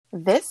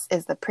This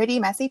is the Pretty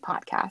Messy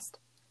Podcast,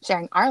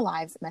 sharing our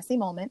lives' messy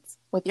moments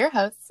with your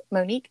hosts,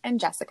 Monique and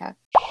Jessica.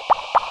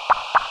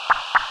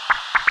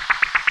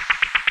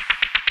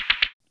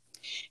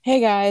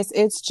 Hey guys,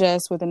 it's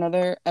Jess with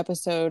another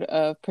episode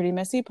of Pretty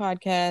Messy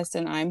Podcast,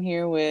 and I'm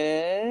here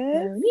with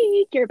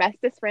Monique, your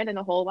bestest friend in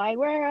the whole wide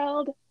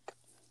world.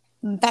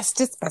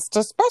 bestest.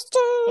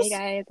 Hey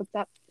guys, what's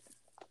up?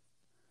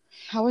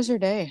 How was your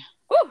day?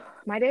 Whew,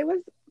 my day was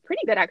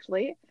pretty good,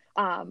 actually.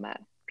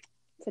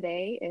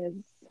 Today is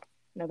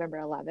November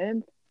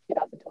 11th,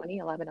 2020,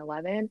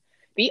 11/11,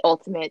 the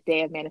ultimate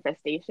day of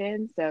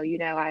manifestation. So,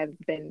 I've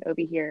been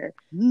over here,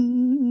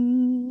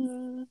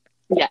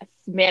 yes,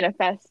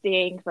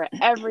 manifesting for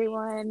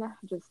everyone,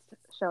 just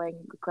showing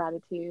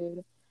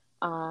gratitude,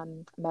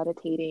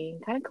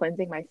 meditating, kind of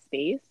cleansing my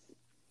space.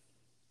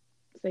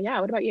 So, yeah,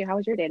 what about you? How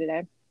was your day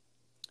today?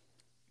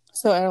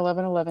 So at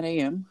 11:11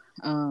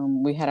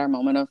 a.m., we had our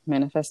moment of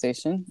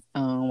manifestation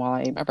while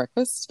I ate my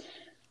breakfast.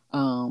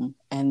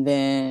 And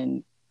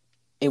then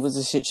it was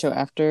a shit show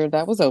after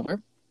that was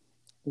over.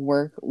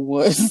 Work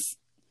was,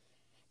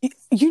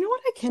 you know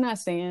what I cannot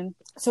stand?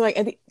 So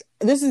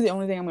this is the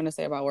only thing I'm going to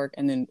say about work,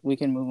 and then we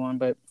can move on.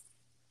 But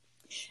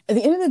at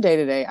the end of the day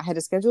today, I had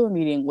to schedule a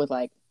meeting with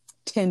like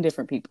 10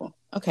 different people.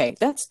 Okay,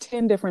 that's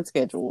 10 different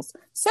schedules.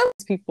 Some of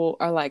these people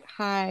are like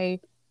high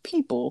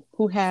people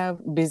who have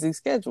busy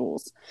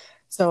schedules.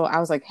 So I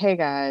was like, hey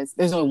guys,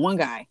 there's only one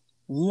guy,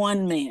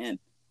 one man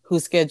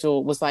whose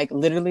schedule was like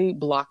literally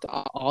blocked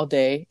all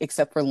day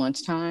except for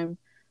lunchtime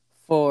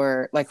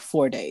for like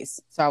 4 days.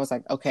 So I was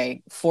like,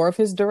 okay, 4 of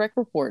his direct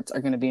reports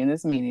are going to be in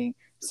this meeting.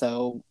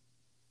 So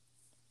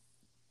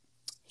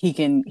he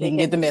can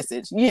get the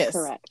message. Yes.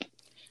 Correct.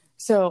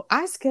 So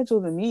I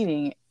scheduled the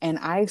meeting and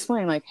I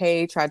explained like,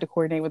 hey, tried to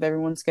coordinate with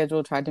everyone's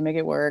schedule, tried to make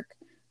it work.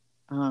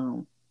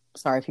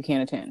 Sorry if you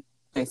can't attend,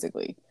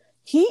 basically.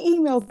 He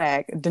emailed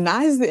back,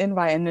 denies the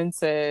invite, and then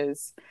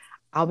says,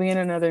 I'll be in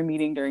another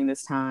meeting during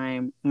this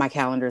time. My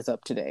calendar is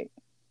up to date.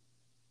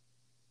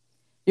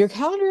 Your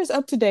calendar is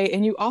up to date,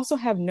 and you also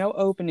have no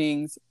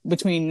openings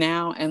between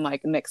now and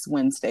like next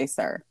Wednesday,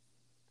 sir.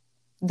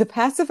 The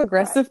passive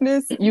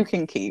aggressiveness you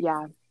can keep.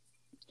 Yeah.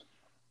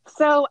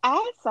 So,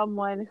 as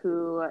someone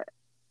who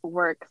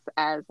works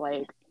as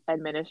like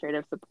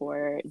administrative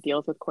support,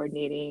 deals with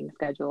coordinating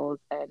schedules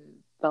and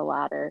the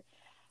latter,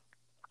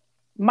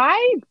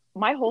 my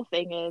whole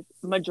thing is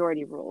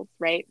majority rules,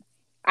 right?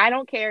 I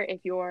don't care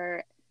if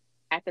you're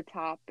at the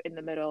top, in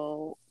the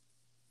middle,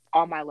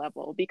 on my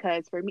level,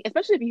 because for me,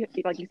 especially if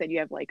you, like you said, you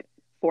have like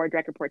 4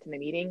 direct reports in the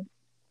meeting.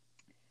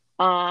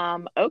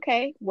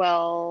 Okay,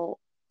 well,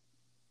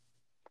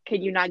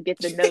 can you not get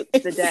the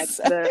notes, the decks,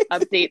 the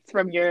updates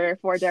from your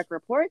 4 direct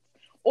reports?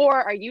 Or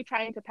are you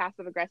trying to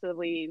passive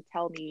aggressively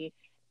tell me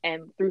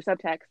and through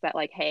subtext that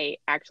like, hey,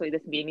 actually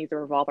this meeting needs to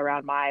revolve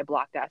around my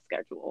blocked ass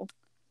schedule?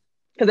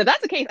 Because if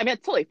that's the case, I mean,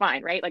 it's totally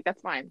fine, right? Like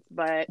that's fine.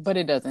 But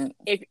it doesn't.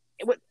 If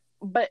it would,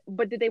 but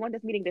did they want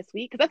this meeting this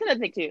week? Because that's another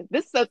thing too.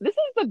 This is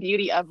the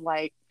beauty of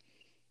like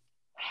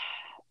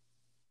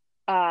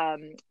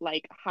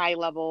high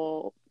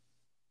level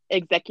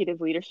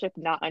executive leadership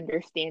not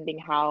understanding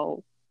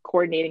how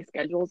coordinating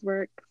schedules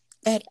work.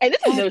 And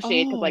this is no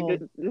shade, because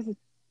like this is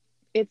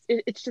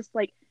it's just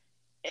like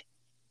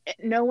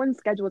no one's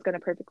schedule is going to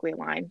perfectly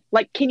align.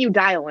 Like, can you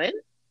dial in?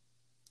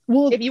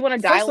 Well, if you want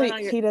to dial in on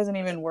he doesn't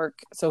even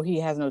work, so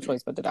he has no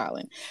choice but to dial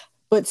in.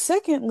 But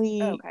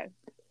secondly, okay,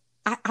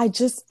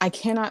 I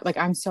cannot, like,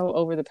 I'm so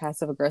over the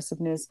passive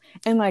aggressiveness,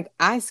 and like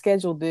I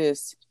scheduled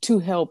this to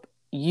help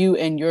you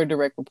and your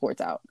direct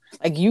reports out.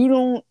 Like, you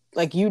don't,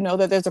 like, you know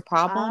that there's a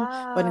problem,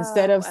 but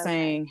instead of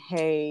saying,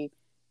 hey,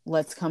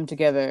 let's come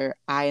together,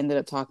 I ended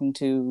up talking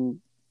to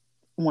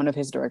one of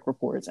his direct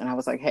reports, and I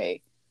was like,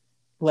 hey,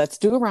 let's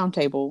do a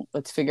roundtable.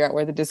 Let's figure out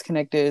where the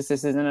disconnect is.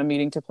 This isn't a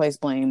meeting to place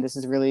blame. This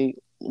is really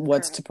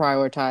what's to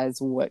prioritize.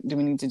 What do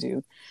we need to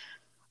do?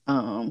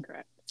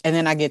 Correct. And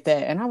then I get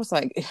that, and I was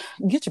like,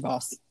 get your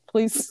boss,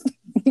 please.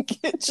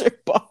 Get your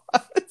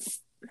boss.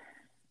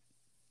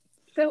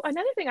 So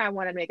another thing I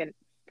want to make a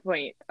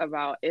point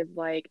about is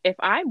like, if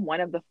I'm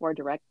one of the 4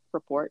 direct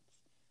reports,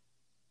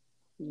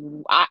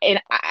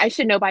 I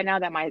should know by now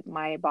that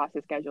my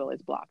boss's schedule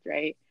is blocked,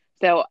 right?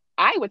 So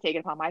I would take it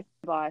upon my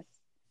boss.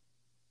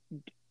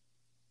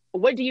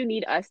 What do you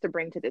need us to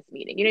bring to this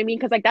meeting? You know what I mean?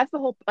 Because like that's the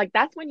whole, like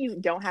that's when you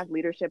don't have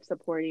leadership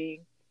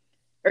supporting,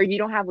 or you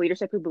don't have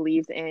leadership who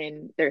believes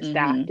in their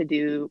staff to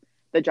do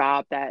the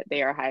job that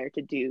they are hired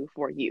to do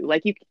for you.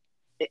 Like you,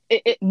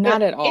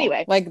 not at all.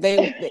 Anyway, like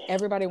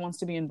everybody wants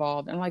to be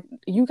involved, and like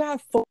you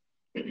got 4,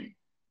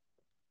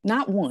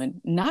 not 1,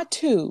 not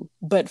 2,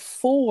 but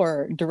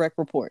 4 direct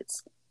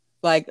reports.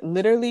 Like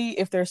literally,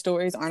 if their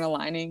stories aren't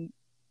aligning,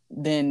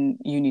 then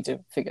you need to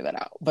figure that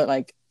out. But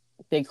like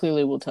they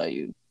clearly will tell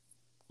you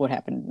what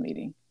happened in the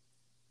meeting.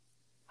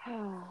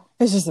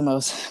 It's just the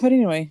most. But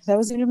anyway, that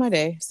was the end of my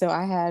day. So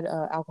I had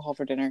alcohol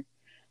for dinner.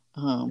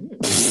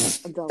 Delicious.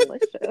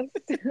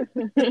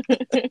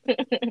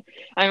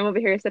 I'm over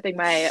here sipping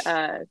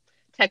my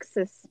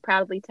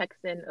proudly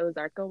Texan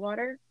Ozarka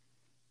water.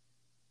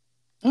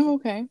 Oh,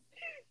 okay.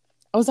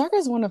 Ozarka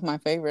is one of my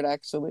favorite,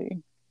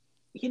 actually.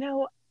 You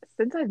know,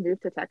 since I've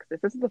moved to Texas,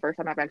 this is the first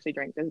time I've actually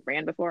drank this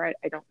brand before. I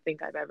don't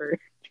think I've ever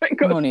drank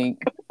Ozarka.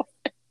 Monique,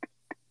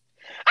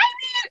 I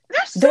mean,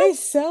 they're so. they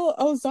sell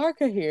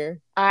Ozarka here.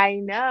 I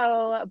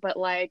know, but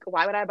like,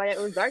 why would I buy an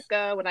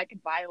Ozarka when I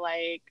could buy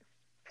like,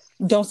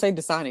 Don't say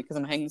Dasani because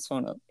I'm hanging this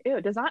phone up.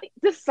 ew, Dasani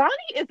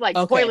is like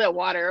Okay. toilet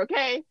water,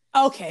 okay?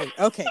 Okay.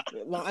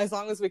 As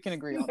long as we can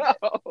agree on No.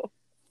 that.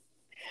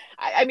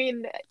 I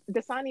mean,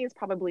 Dasani is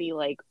probably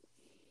like,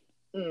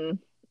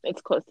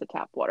 it's close to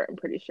tap water, I'm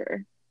pretty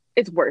sure.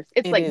 It's worse.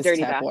 It's It like is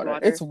dirty tap bath water.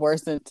 water. It's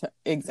worse than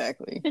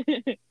exactly.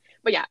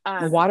 But yeah,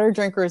 Water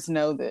drinkers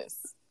know this.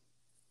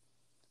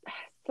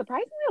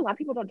 surprisingly, a lot of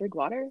people don't drink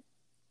water.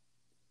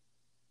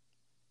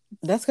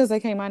 That's because they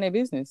can't mind their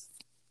business.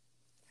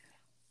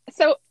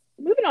 So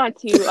moving on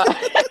to, because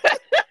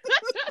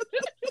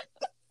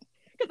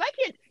I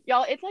can't,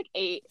 y'all. It's like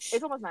 8.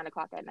 It's almost 9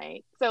 o'clock at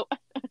night. So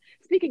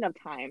speaking of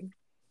time,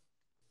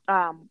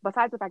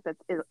 besides the fact that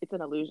it's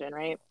an illusion,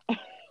 right?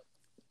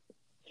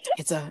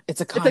 It's a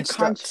It's a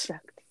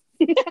construct.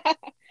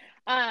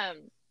 Um,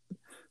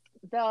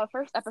 the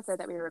first episode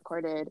that we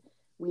recorded,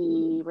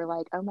 we were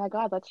like, oh my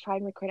God, let's try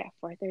and record at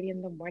 4:30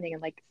 in the morning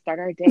and like start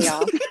our day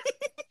off.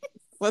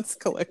 Let's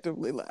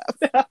collectively laugh.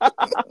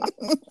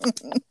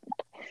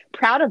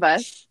 Proud of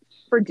us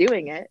for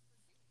doing it.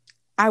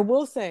 I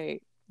will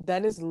say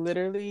that is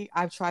literally,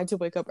 I've tried to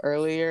wake up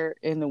earlier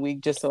in the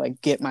week just to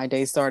like get my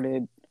day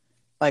started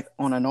like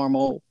on a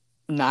normal,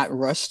 not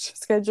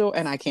rushed schedule,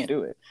 and I can't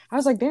do it. I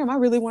was like, damn, I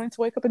really wanted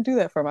to wake up and do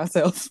that for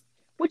myself.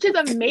 Which is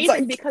amazing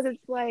like, because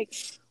it's like,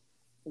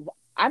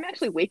 I'm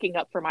actually waking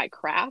up for my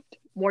craft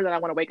more than I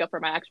want to wake up for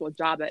my actual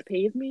job that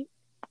pays me.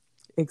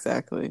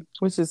 Exactly.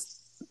 Which is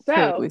So,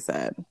 terribly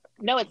sad.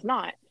 No, it's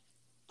not.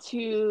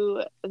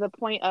 To the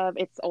point of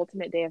its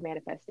ultimate day of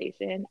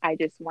manifestation, I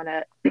just want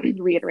to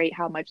reiterate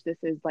how much this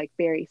is like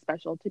very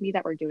special to me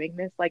that we're doing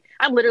this. Like,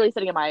 I'm literally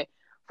sitting in my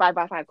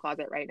 5x5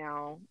 closet right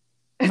now.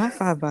 Not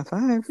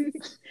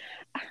 5x5.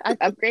 I've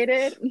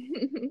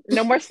upgraded.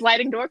 No more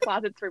sliding door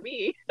closets for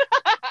me.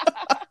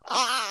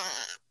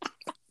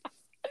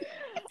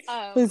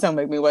 Please don't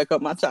make me wake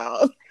up my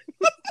child.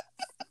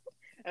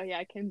 Oh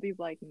yeah, Kenzie's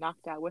like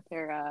knocked out with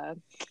her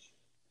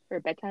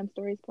bedtime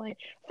stories playing.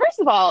 First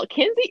of all,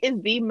 Kenzie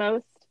is the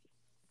most,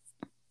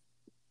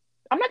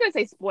 I'm not gonna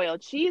say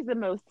spoiled. She is the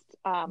most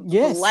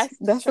yes, blessed.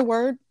 That's the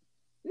word.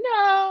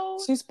 No.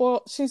 She's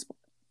spoiled. She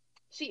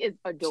is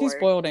adored. She's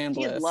spoiled and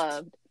she blessed. Is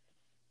loved.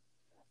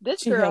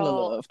 This she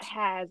girl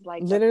has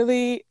like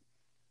literally.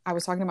 I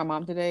was talking to my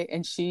mom today,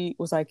 and she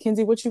was like,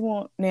 "Kenzie, what you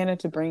want Nana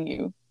to bring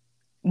you?"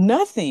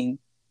 Nothing.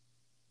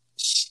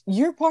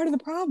 You're part of the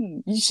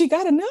problem. She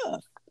got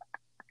enough.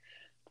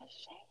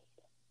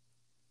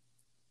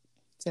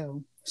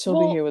 So she'll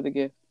be here with a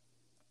gift.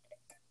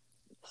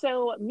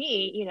 So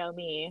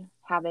me,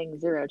 having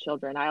 0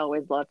 children, I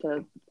always love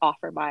to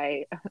offer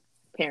my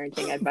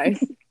parenting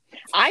advice.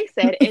 I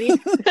said any.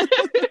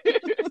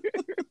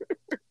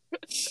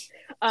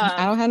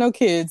 I don't have no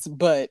kids,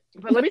 but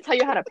let me tell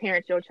you how to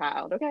parent your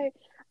child, okay?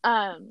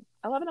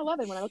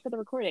 11:11 when I looked at the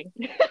recording.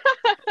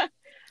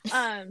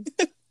 I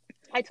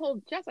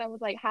told Jess, I was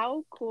like,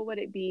 how cool would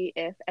it be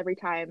if every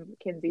time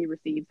Kenzie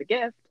receives a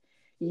gift,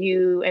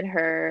 you and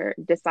her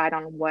decide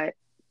on what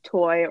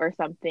toy or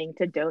something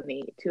to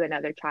donate to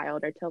another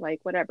child or to like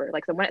whatever,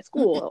 like someone at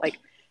school, like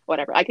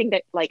whatever. I think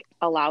that like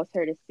allows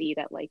her to see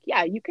that like,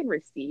 yeah, you can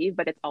receive,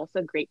 but it's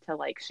also great to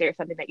like share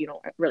something that you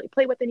don't really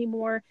play with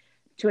anymore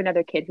to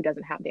another kid who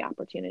doesn't have the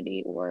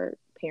opportunity or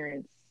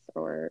parents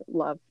or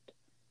loved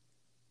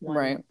ones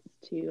right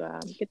to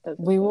get those.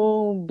 We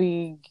will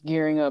be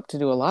gearing up to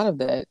do a lot of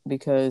that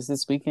because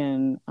this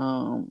weekend,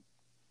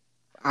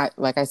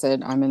 like I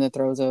said, I'm in the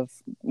throes of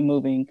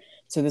moving.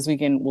 So this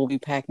weekend we'll be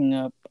packing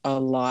up a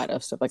lot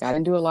of stuff. Like I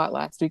didn't do a lot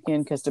last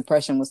weekend because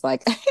depression was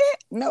like,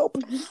 nope.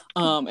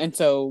 And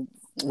so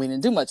we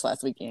didn't do much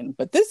last weekend.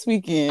 But this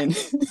weekend,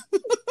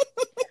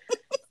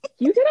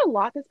 you did a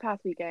lot this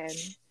past weekend.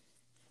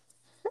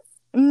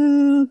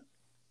 Not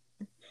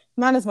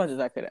as much as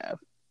I could have.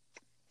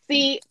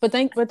 See, but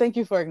thank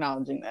you for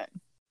acknowledging that.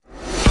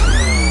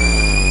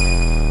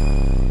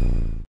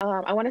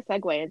 I want to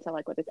segue into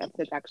like what this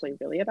episode's actually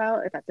really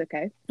about, if that's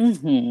okay.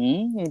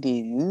 It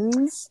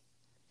is.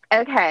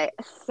 Okay,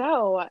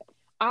 so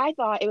I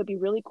thought it would be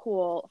really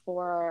cool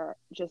for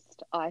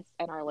just us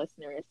and our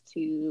listeners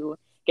to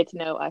get to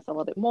know us a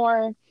little bit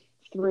more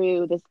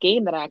through this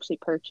game that I actually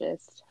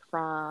purchased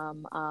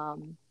from.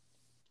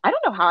 I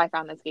don't know how I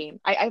found this game.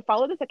 I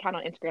follow this account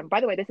on Instagram.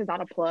 By the way, this is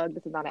not a plug.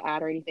 This is not an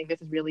ad or anything.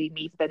 This is really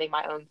me spending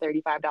my own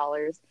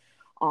 $35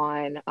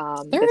 on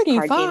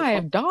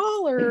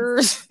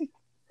 $35.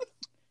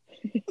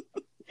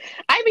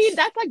 I mean,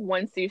 that's like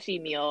one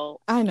sushi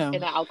meal. I know. In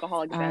an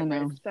alcoholic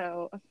beverage.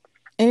 So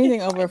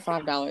anything over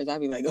 $5,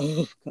 I'd be like,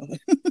 oh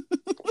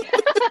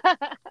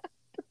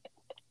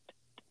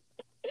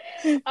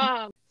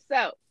god.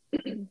 So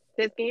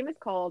this game is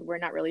called We're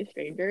Not Really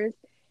Strangers,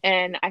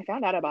 and I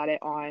found out about it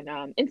on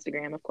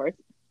Instagram, of course.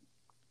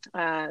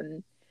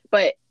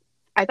 But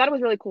I thought it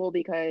was really cool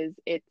because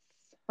it's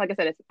like I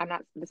said,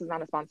 this is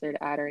not a sponsored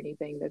ad or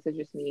anything. This is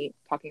just me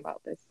talking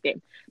about this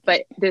game.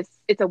 But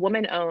it's a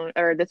woman owned,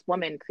 or this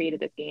woman created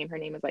this game. Her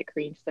name is like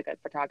Kareen. She's like a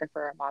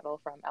photographer, a model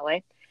from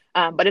LA.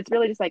 But it's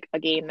really just like a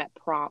game that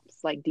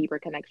prompts like deeper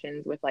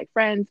connections with like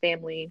friends,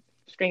 family,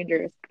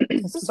 strangers.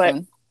 This is But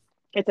fun.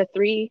 it's a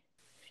three,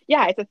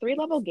 yeah, it's a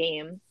 3-level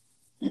game.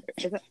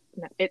 Is it?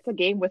 No, it's a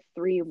game with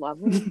 3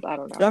 levels. I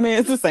don't know. I mean,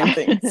 it's the same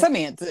thing.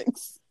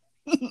 Semantics.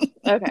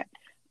 Okay.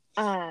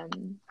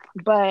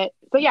 But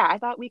so yeah, I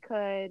thought we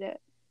could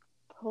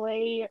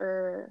play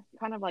or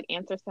kind of like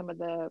answer some of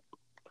the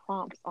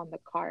prompts on the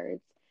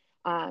cards.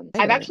 I've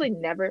actually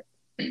never,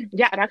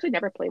 yeah, I've actually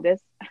never played this.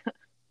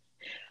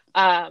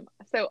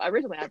 So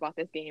originally I bought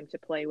this game to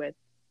play with,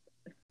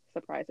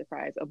 surprise,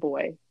 surprise, a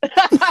boy.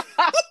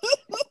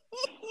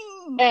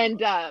 And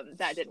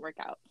that didn't work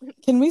out.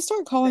 Can we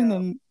start calling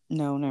them?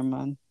 No, never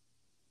mind.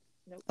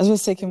 Nope. I was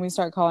just say, can we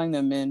start calling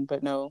them men?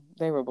 But no,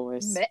 they were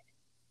boys.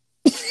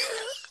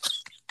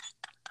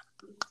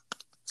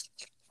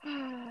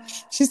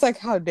 She's like,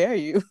 how dare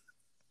you?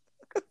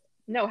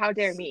 No, how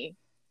dare me?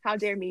 How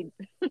dare me?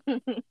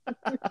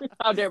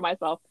 How dare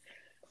myself?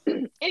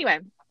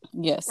 Anyway,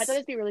 Yes. I thought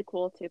it'd be really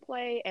cool to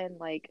play, and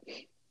like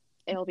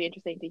it'll be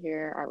interesting to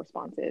hear our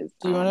responses.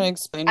 Do you want to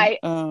explain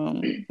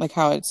like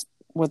how it's,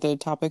 what the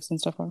topics and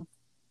stuff are?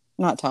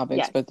 Not topics,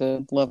 yes. but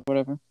the love,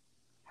 whatever.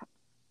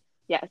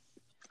 Yes.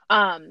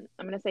 I'm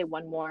gonna say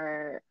one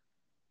more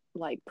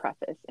like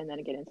preface and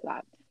then get into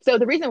that. So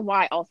the reason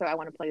why also I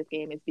want to play this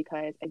game is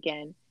because,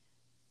 again,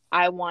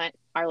 I want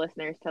our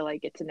listeners to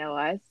like get to know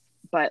us,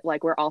 but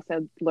like we're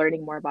also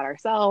learning more about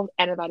ourselves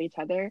and about each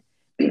other.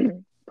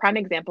 Prime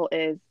example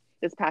is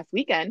this past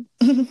weekend.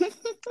 Again,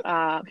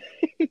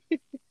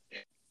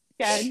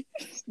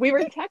 we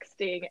were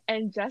texting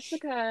and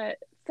Jessica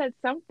said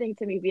something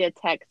to me via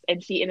text,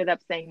 and she ended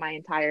up saying my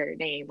entire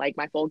name, like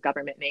my full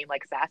government name,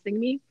 like sassing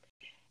me.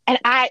 And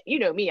you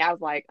know me, I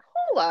was like,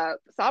 hold up.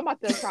 So I'm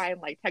about to try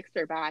and like text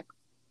her back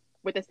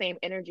with the same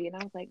energy. And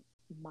I was like,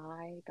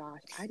 my gosh,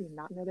 I do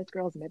not know this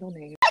girl's middle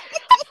name.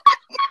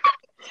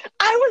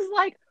 I was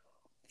like,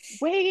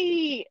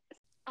 wait,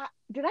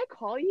 did I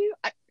call you?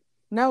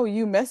 No,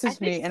 you messaged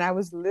me, and I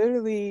was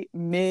literally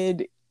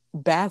mid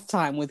bath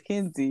time with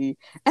Kenzie,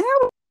 and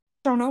I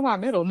don't know my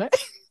middle name.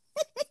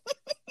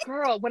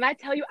 Girl, when I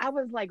tell you, I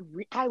was like,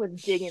 I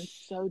was digging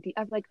so deep.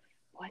 I was like,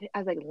 what? I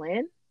was like,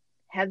 Lynn?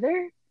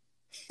 Heather?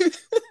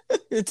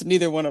 It's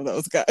neither one of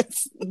those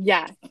guys.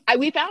 Yeah,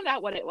 we found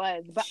out what it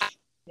was, but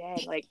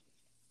like,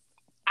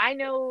 I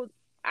know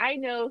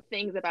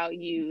things about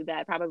you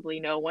that probably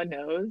no one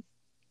knows.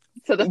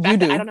 So the fact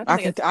that I don't know, I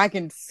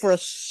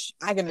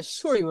can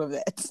assure you of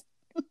that.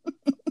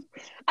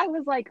 I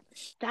was like,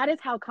 that is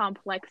how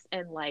complex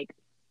and like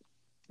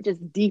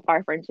just deep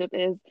our friendship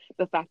is.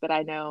 The fact that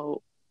I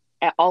know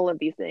all of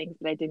these things,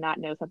 but I did not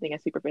know something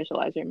as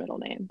superficial as your middle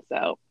name.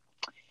 So,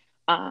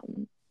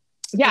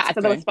 yeah, I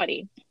thought that was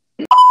funny.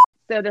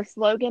 So the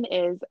slogan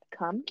is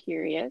 "Come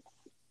curious,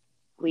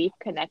 leave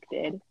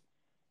connected.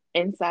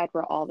 Inside,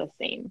 we're all the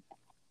same."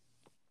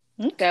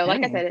 Okay. So,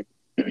 like I said,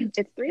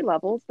 it's 3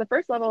 levels. The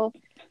first level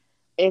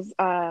is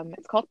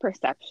it's called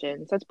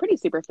perception. So it's pretty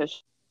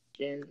superficial.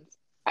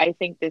 I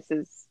think this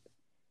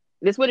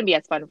wouldn't be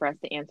as fun for us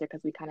to answer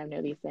because we kind of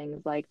know these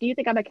things. Like, do you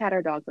think I'm a cat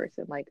or dog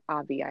person? Like,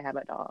 Avi, I have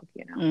a dog,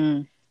 you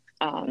know.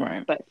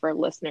 Right. But for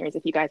listeners,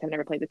 if you guys have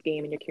never played this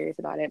game and you're curious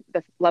about it,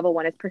 the level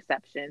 1 is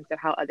perception. So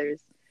how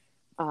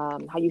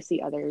you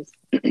see others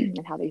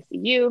and how they see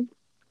you.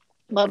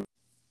 Level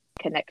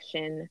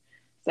connection.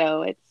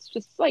 So it's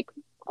just like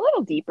a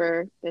little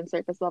deeper than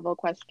surface level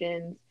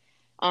questions.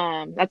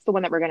 That's the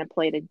one that we're going to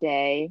play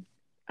today.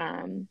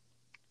 And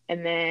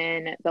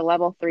then the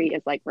level 3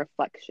 is like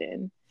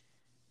reflection.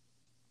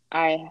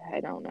 I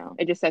don't know.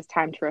 It just says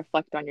time to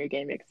reflect on your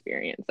game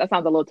experience. That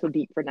sounds a little too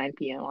deep for 9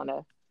 p.m. on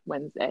a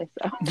Wednesday.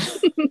 So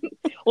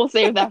we'll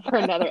save that for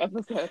another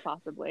episode,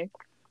 possibly.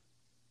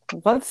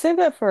 Let's save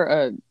that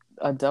for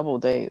a double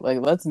date. Like,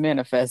 let's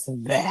manifest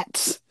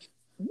that.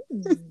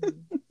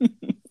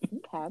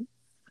 Okay.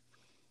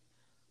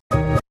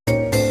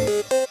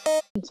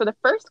 So the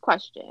first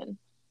question,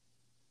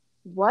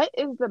 what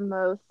is the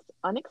most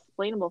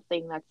unexplainable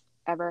thing that's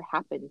ever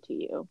happened to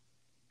you?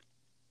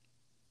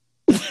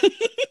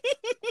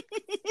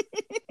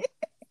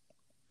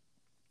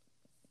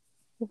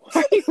 Why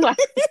are you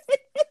laughing?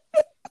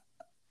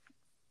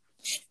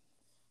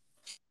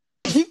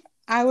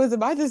 I was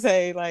about to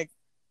say, like,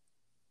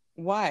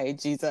 why,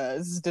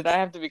 Jesus, did I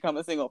have to become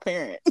a single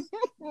parent?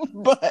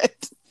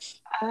 But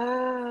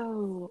I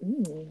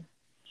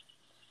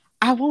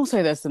won't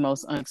say that's the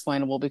most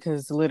unexplainable,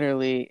 because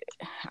literally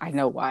I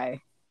know why.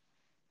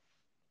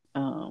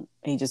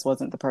 He just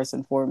wasn't the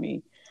person for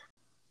me.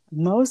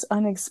 Most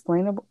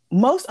unexplainable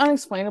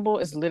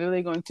is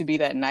literally going to be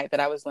that night that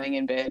I was laying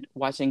in bed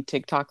watching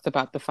TikToks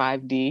about the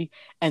 5D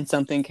and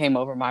something came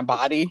over my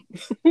body.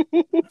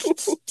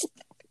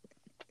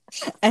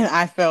 And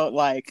I felt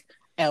like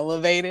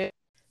elevated.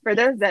 For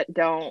those that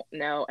don't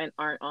know and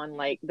aren't on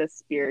like the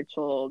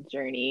spiritual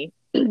journey,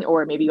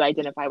 or maybe you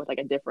identify with like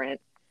a different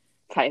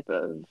type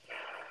of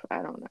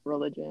I don't know,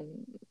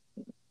 religion.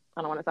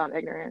 I don't want to sound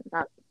ignorant.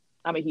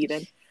 I'm a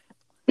heathen.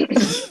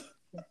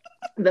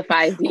 The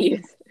five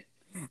D's.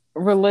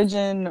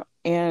 Religion.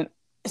 And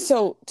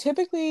so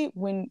typically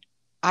when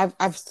I've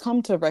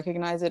come to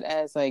recognize it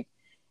as like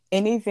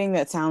anything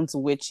that sounds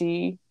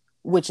witchy,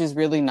 which is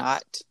really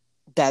not,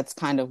 that's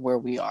kind of where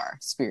we are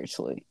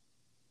spiritually.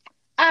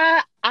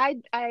 I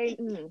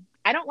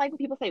don't like when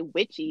people say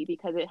witchy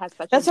because it has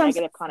such a That's what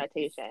negative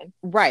connotation.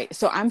 right.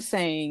 So I'm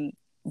saying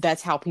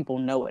that's how people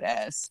know it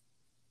as.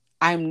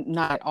 I'm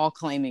not at all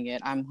claiming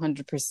it. I'm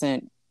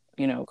 100%,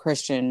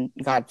 Christian,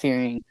 God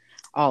fearing,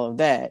 all of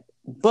that.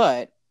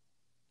 But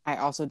I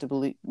also do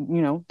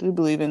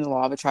believe in the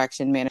law of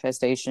attraction,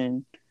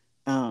 manifestation.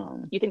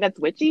 You think that's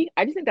witchy?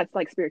 I just think that's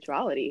like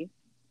spirituality.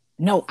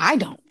 No, I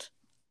don't.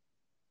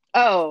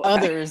 Oh,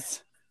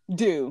 Others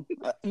do.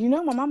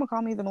 My mama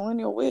called me the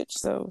millennial witch.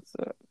 So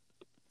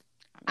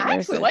I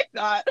actually like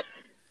that.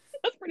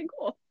 That's pretty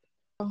cool.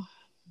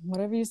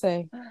 Whatever you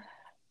say.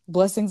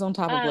 Blessings on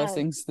top of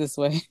blessings this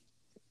way.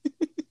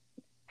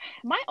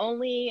 My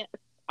only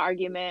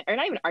argument, or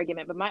not even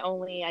argument, but my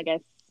only, I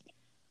guess,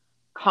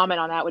 comment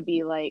on that would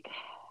be like,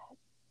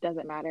 does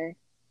it matter?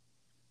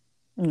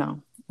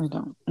 No, I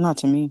don't. Not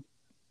to me.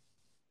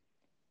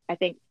 I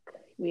think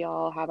we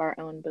all have our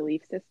own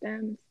belief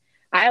systems.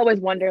 I always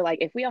wonder, like,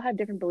 if we all have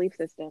different belief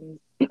systems,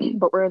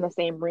 but we're in the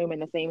same room, in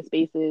the same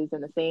spaces,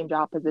 in the same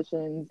job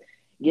positions,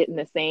 getting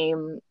the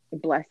same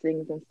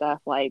blessings and stuff,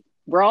 like,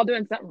 we're all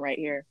doing something right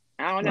here.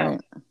 I don't know.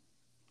 Right.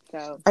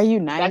 So, are you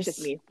nice? That's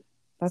just me.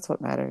 That's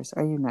what matters.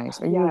 Are you nice?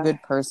 Are you a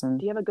good person?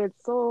 Do you have a good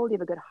soul? Do you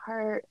have a good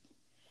heart?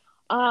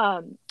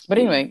 But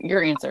anyway,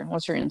 your answer.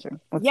 What's your answer?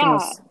 So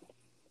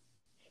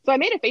I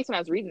made a face when I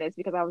was reading this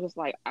because I was just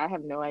like, I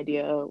have no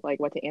idea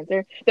like what to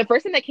answer. The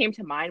first thing that came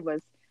to mind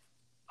was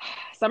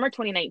summer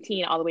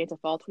 2019 all the way into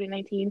fall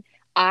 2019.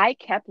 I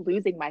kept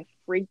losing my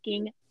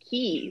freaking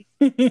keys.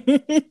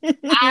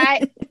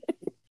 I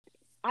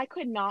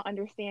could not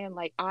understand.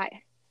 Like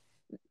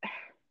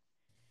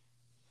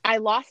I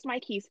lost my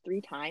keys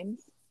 3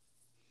 times.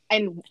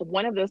 And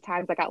one of those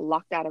times I got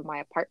locked out of my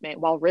apartment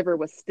while River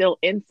was still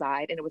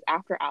inside and it was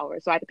after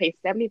hours. So I had to pay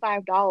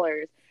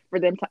 $75 for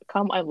them to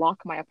come unlock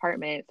my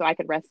apartment so I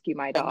could rescue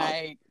my dog.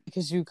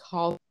 Because you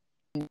called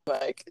me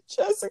like,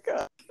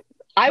 Jessica.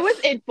 I was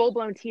in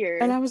full-blown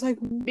tears. And I was like,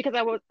 because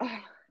I was...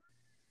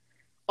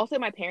 Also,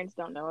 my parents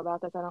don't know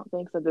about this, I don't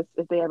think. So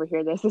if they ever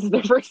hear this is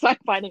their first time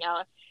finding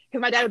out.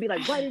 Because my dad would be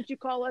like, why didn't you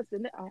call us?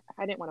 And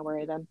I didn't want to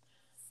worry them.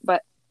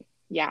 But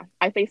yeah,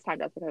 I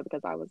FaceTimed us with her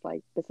because I was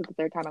like, this is the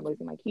 3rd time I'm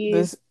losing my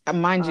keys.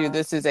 Mind you,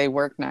 this is a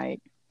work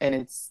night and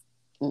it's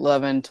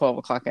 11, 12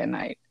 o'clock at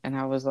night. And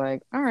I was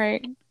like, all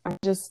right,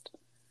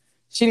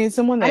 she needs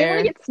someone there. I didn't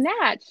want to get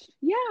snatched.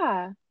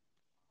 Yeah.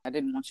 I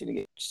didn't want you to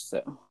get,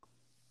 so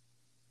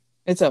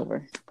it's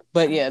over.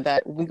 But yeah,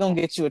 we're going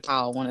to get you a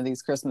towel one of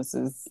these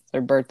Christmases or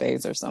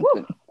birthdays or something.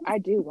 Woo, I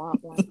do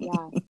want one.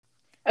 Yeah.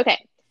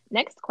 Okay.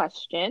 Next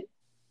question.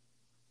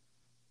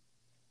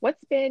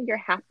 What's been your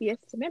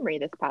happiest memory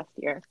this past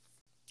year?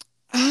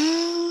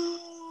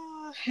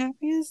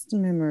 Happiest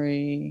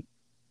memory.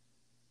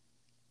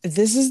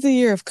 This is the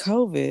year of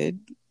COVID.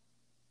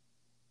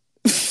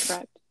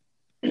 Correct.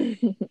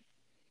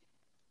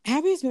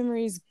 Happiest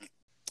memories.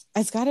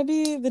 It's got to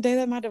be the day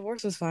that my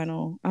divorce was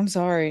final. I'm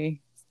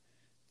sorry.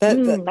 That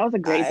was a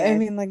great day. I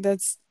mean, like,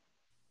 that's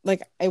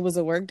like, it was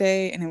a work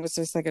day and it was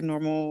just like a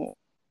normal,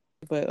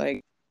 but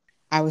like,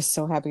 I was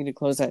so happy to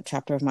close that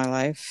chapter of my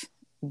life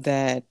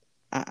that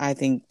I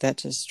think that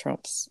just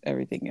trumps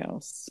everything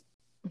else.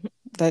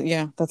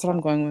 That's what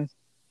I'm going with.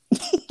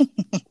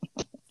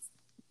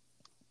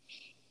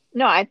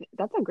 No,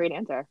 that's a great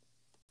answer.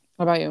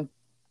 What about you?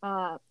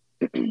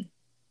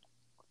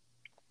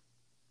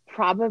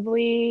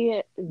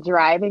 Probably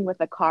driving with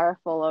a car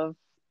full of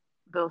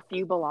the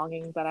few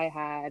belongings that I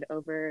had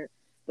over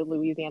the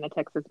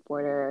Louisiana-Texas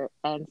border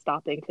and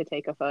stopping to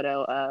take a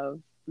photo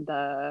of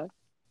the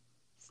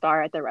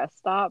star at the rest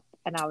stop.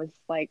 And I was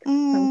like,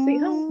 home sweet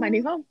home, my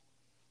new home.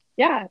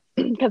 Yeah,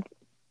 because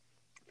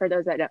for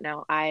those that don't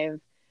know,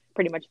 I've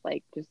pretty much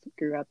like just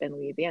grew up in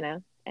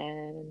Louisiana,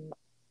 and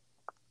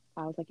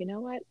I was like, you know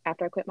what?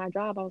 After I quit my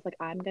job, I was like,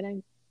 I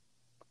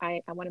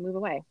want to move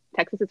away.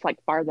 Texas is like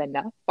far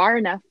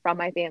enough from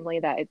my family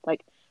that it's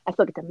like I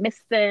still get to miss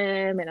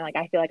them, and like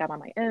I feel like I'm on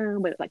my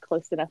own, but it's like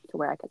close enough to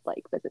where I could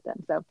like visit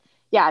them. So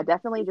yeah,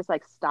 definitely just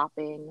like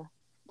stopping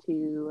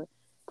to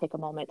take a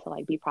moment to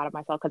like be proud of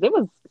myself, because it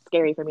was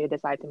scary for me to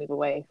decide to move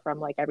away from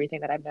like everything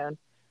that I've known.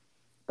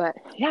 But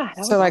yeah.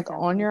 So like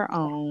on your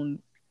own,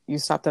 you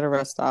stopped at a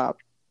rest stop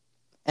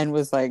and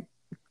was like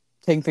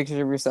taking pictures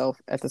of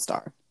yourself at the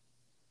star.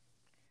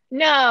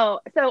 No.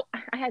 So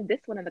I had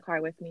this one in the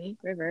car with me,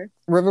 River.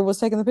 River was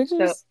taking the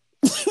pictures?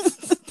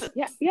 So,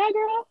 yeah,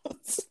 girl.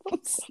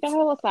 Got a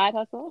little side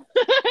hustle.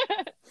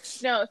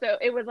 No, so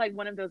it was like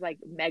one of those like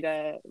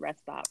mega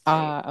rest stops.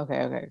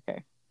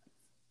 Okay.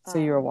 So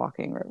you were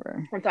walking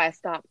River. And so I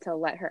stopped to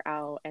let her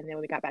out, and then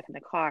when we got back in the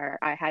car,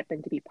 I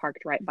happened to be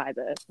parked right by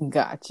the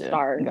Gotcha.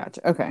 stars.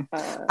 Okay.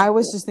 I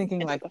was just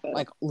thinking like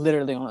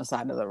literally on the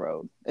side of the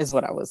road is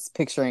what I was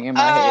picturing in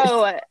my head.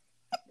 Oh,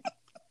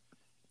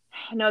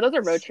 no, those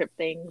are road trip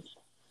things.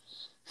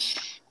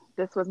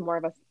 This was more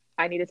of a,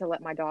 I needed to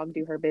let my dog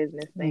do her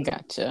business thing.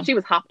 Gotcha. She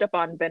was hopped up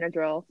on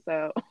Benadryl,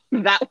 so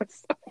that was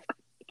so funny.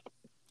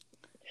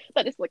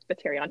 That just like the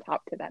cherry on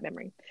top to that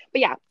memory. But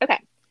yeah, okay.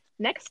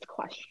 Next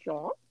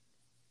question.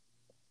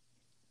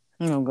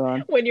 Oh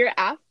God. When you're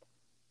asked,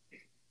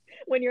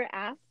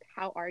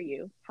 how are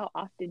you? How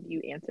often do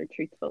you answer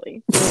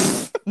truthfully?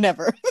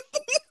 Never.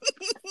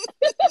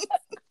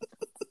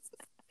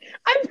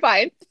 I'm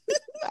fine.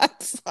 I'm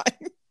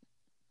fine.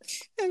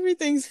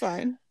 Everything's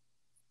fine.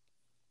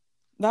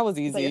 That was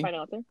easy. Is that your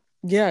final answer?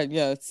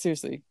 Yeah,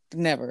 seriously.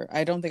 Never.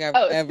 I don't think I've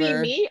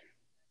ever. See me?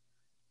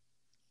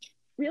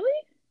 Really?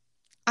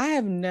 I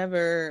have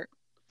never,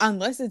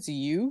 unless it's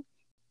you,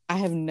 I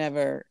have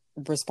never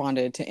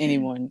responded to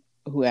anyone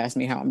who asked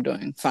me how I'm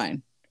doing.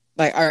 Fine.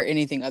 Like, or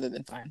anything other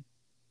than fine.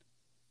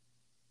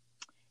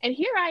 And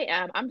here I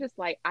am. I'm just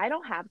like, I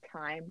don't have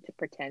time to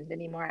pretend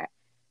anymore.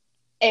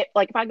 If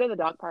I go to the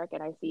dog park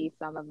and I see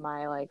some of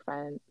my like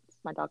friends,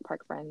 my dog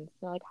park friends,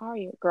 they're like, how are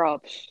you?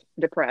 Girl,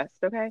 depressed,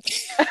 okay?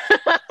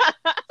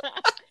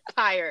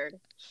 Tired,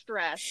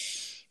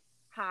 stressed,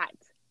 hot,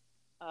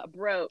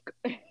 broke.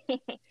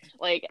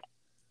 Like,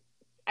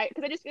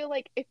 because I just feel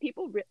like if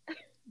people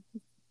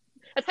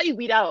that's how you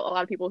weed out a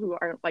lot of people who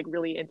aren't like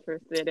really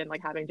interested in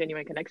like having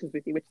genuine connections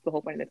with you, which is the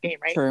whole point of this game,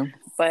 right? True.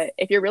 But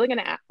if you're really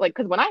gonna ask, like,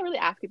 because when I really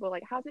ask people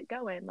like, how's it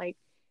going? Like,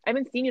 I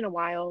haven't seen you in a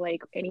while.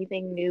 Like,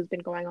 anything new's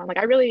been going on? Like,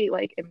 I really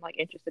like am like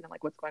interested in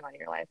like what's going on in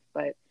your life.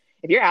 But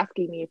if you're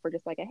asking me for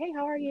just like a hey,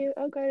 how are you?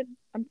 Oh, good,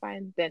 I'm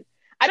fine. Then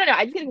I don't know.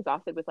 I just get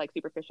exhausted with like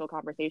superficial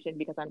conversation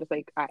because I'm just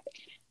like,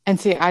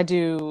 I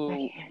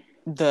do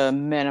the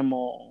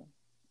minimal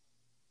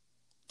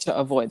to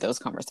avoid those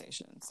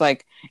conversations.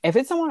 Like if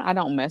it's someone I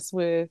don't mess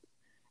with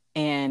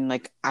and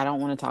like I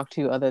don't want to talk to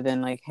you other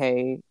than like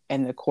hey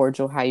and the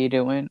cordial how you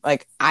doing,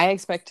 like I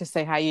expect to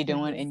say how you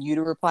doing and you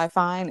to reply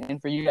fine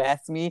and for you to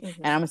ask me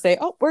and I'm gonna say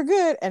oh we're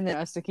good and then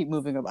us to keep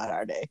moving about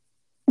our day.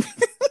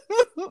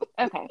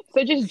 Okay,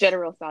 so just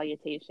general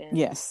salutation.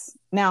 Yes.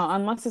 Now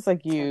unless it's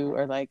like you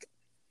or like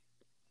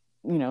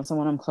you know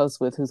someone I'm close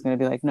with who's gonna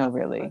be like no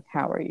really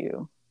how are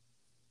you.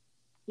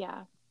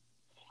 Yeah.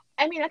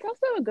 I mean, that's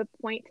also a good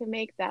point to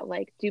make that,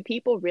 like, do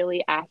people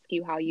really ask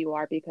you how you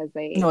are because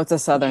they it's a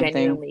Southern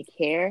genuinely thing.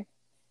 care?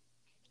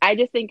 I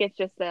just think it's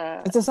just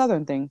it's a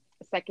Southern thing.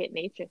 Second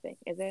nature thing,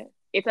 is it?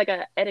 It's like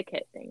a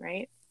etiquette thing,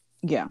 right?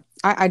 Yeah.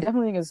 I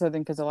definitely think it's a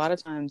Southern because a lot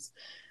of times,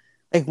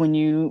 like when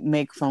you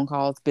make phone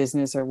calls,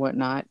 business or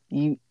whatnot,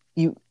 you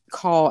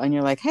call and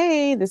you're like,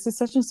 hey, this is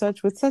such and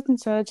such with such and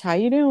such. How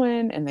you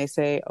doing? And they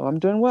say, oh, I'm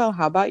doing well.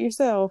 How about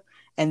yourself?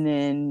 And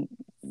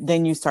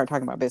then you start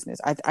talking about business.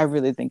 I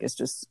really think it's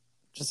just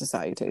a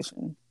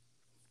salutation.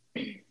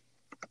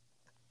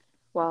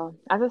 Well,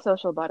 as a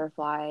social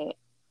butterfly,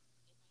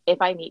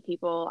 if I meet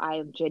people,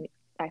 I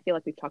feel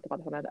like we've talked about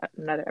this on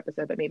another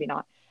episode, but maybe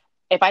not.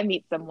 If I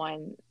meet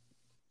someone,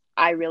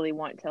 I really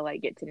want to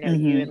like get to know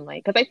you and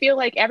like, because I feel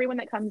like everyone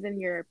that comes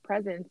in your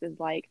presence is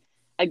like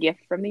a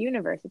gift from the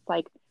universe. It's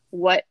like,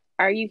 what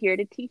are you here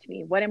to teach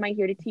me? What am I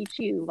here to teach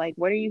you? Like,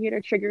 what are you here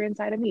to trigger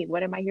inside of me?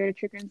 What am I here to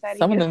trigger inside of you?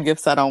 Some of them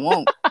gifts I don't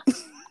want.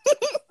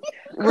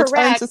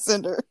 Return to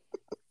sender.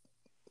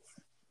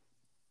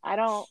 I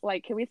don't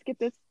like. Can we skip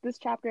this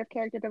chapter of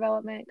character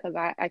development? Because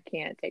I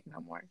can't take no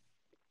more.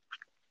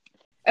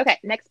 Okay,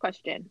 next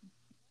question.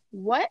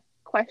 What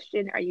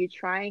question are you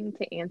trying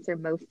to answer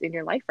most in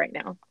your life right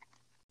now?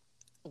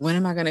 When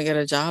am I going to get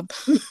a job?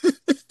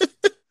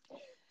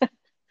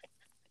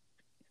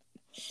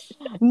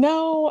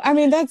 No, I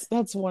mean that's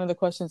one of the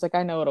questions. Like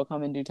I know it'll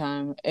come in due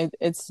time.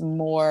 It's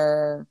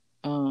more.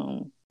 I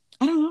don't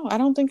know. I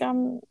don't think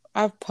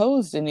I've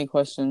posed any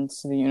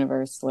questions to the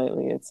universe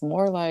lately. It's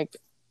more like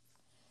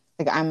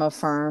I'm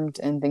affirmed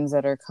in things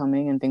that are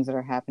coming and things that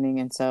are happening,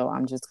 and so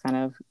I'm just kind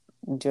of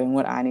doing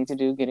what I need to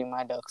do, getting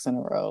my ducks in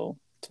a row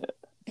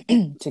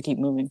to keep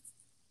moving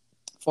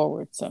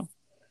forward. So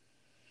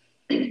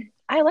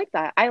I like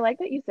that. I like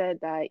that you said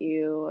that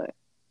you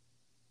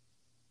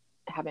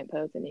haven't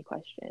posed any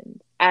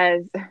questions.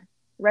 As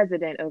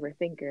resident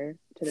overthinker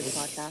to this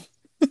podcast,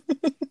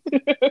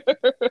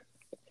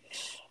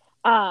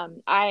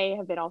 I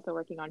have been also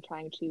working on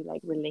trying to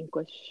like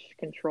relinquish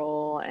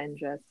control and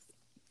just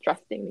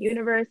trusting the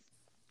universe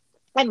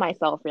and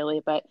myself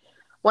really. But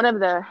one of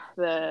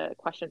the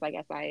questions I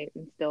guess I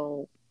am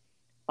still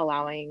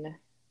allowing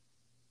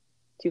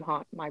to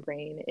haunt my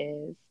brain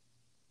is,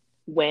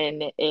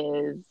 when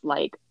is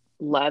like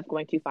love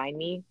going to find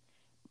me?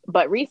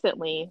 But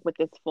recently with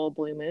this full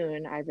blue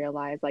moon, I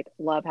realized like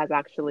love has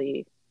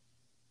actually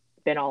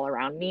been all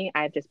around me.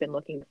 I've just been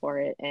looking for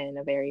it in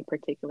a very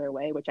particular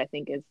way, which I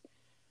think is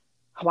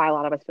why a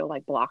lot of us feel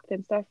like blocked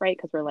and stuff, right?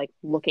 Because we're like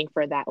looking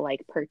for that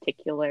like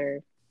particular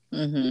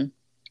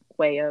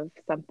way of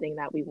something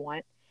that we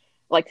want.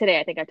 like today,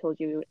 I think I told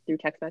you through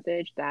text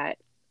message that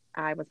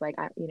I was like,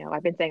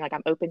 I've been saying like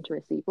I'm open to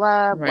receive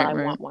love. What Right, I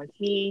right. want wants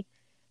me.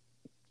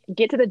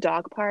 Get to the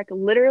dog park.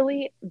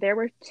 Literally, there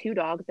were two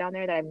dogs down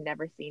there that I've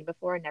never seen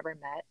before, never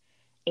met,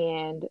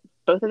 and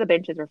both of the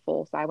benches were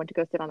full. So I went to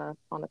go sit on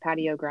the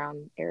patio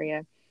ground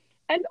area,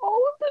 and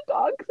all of the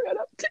dogs ran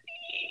up to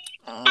me,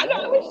 and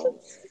I was Oh,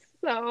 just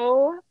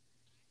so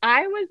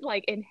I was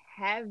like in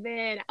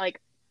heaven. Like,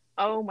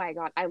 oh my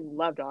God, I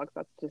love dogs.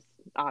 That's just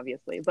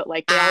obviously, but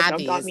like they all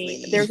jumped on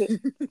me. obviously.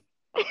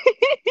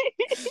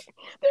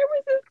 There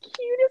was this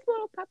cutest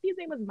little puppy. His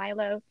name was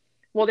Milo.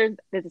 Well, there's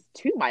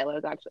two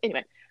Milos actually.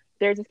 Anyway,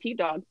 there's this cute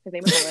dog. His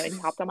name was Milo, and he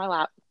hopped on my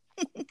lap.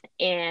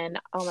 And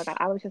oh my God,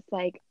 I was just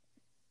like,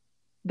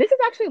 this is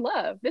actually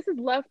love. This is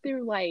love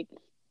through like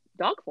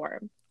dog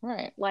form.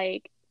 Right.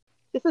 Like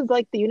this is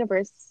like the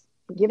universe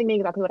giving me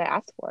exactly what I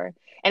asked for.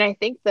 And I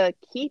think the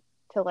key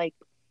to like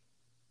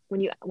when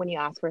you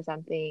ask for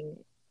something,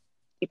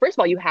 first of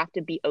all, you have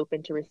to be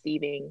open to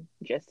receiving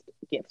just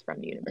gifts from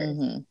the universe.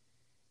 Mm-hmm.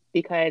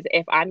 Because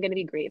if I'm going to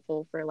be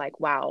grateful for like,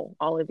 wow,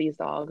 all of these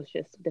dogs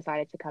just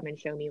decided to come and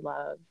show me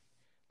love,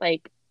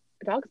 like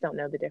dogs don't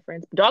know the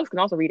difference. Dogs can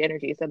also read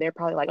energy, so they're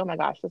probably like, oh my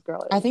gosh, this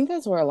girl I is. think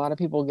that's where a lot of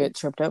people get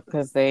tripped up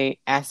because they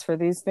ask for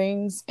these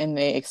things and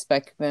they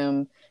expect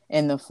them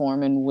in the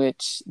form in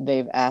which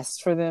they've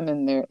asked for them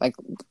and they're like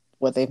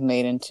what they've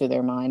made into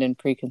their mind and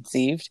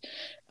preconceived.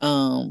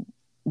 Um,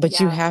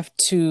 but you Yeah, have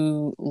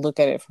to look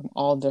at it from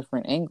all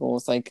different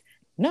angles. Like,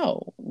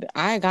 no,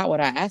 I got what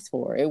I asked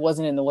for. It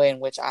wasn't in the way in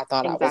which I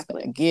thought I was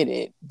going to exactly. get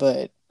it,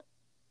 but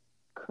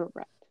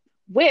Correct.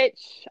 Which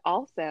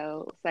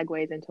also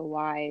segues into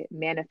why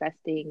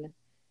manifesting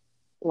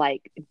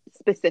like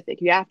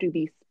specific. You have to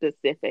be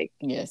specific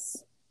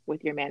yes.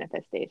 with your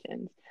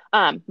manifestations.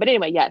 But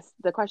anyway, yes,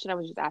 the question I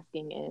was just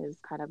asking is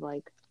kind of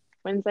like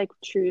when's like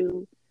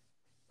true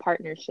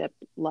partnership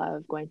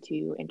love going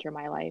to enter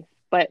my life?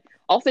 But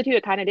also too,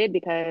 it kind of did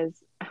because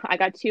I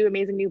got two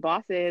amazing new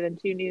bosses and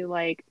two new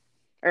like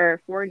or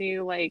four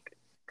new like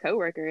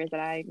coworkers that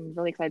I'm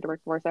really excited to work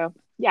for. So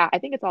yeah, I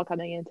think it's all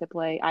coming into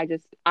play.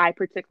 I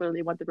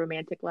particularly want the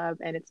romantic love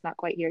and it's not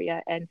quite here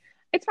yet. And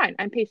it's fine.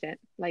 I'm patient.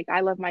 Like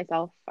I love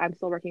myself. I'm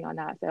still working on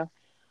that. So,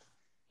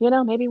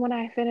 maybe when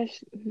I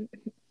finish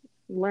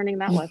learning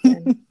that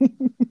lesson,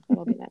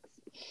 it'll be next.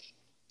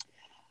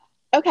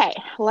 Okay,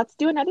 let's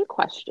do another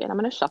question. I'm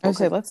going to I shuffle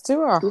say because let's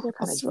do our these are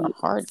kind let's of do a deep.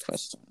 hard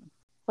question.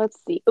 Let's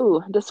see.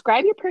 Ooh,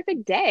 describe your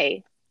perfect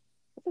day.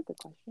 That's a good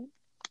question.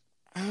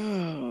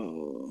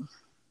 Oh,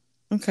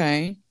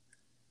 okay.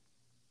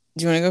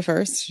 Do you want to go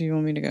first? Or do you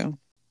want me to go?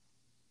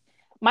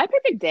 My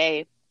perfect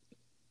day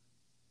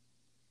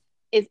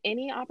is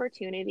any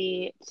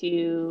opportunity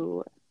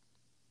to,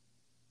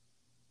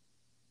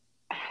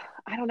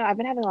 I don't know, I've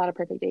been having a lot of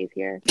perfect days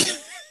here.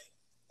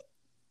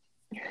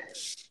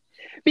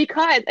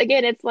 Because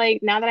again, it's like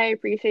now that I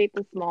appreciate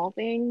the small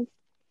things,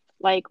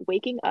 like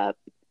waking up,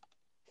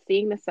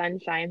 seeing the sun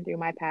shine through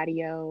my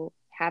patio,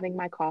 having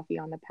my coffee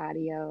on the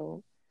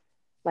patio,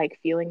 like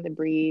feeling the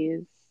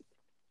breeze,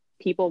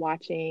 people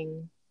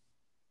watching.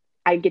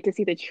 I get to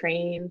see the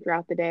train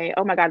throughout the day.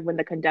 Oh my God, when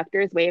the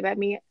conductors wave at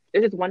me,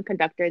 there's just one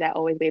conductor that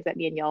always waves at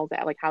me and yells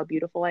at like how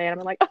beautiful I am.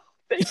 I'm like, oh,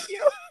 thank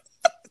you.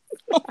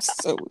 I'm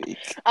so weak.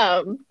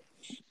 Um,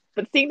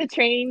 but seeing the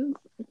trains,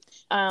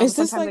 Is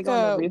this sometimes I like go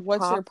on the a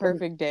what's your rooftops and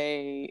perfect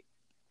day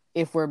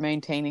if we're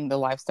maintaining the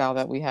lifestyle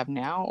that we have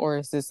now? Or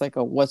is this like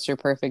a what's your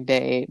perfect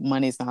day?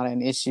 Money's not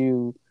an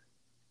issue.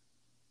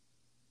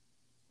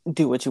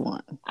 Do what you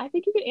want. I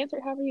think you can answer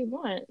it however you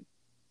want.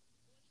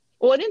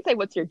 Well, it didn't say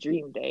what's your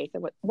dream day. So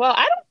what? Well,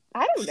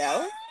 I don't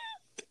know.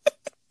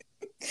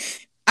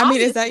 I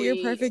mean, is that your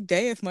Obviously, perfect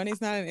day if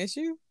money's not an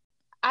issue?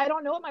 I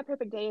don't know what my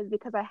perfect day is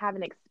because I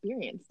haven't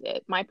experienced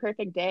it. My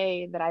perfect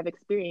day that I've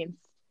experienced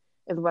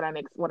is what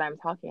I'm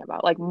talking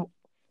about. Like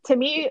to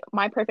me,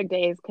 my perfect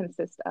days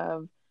consist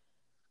of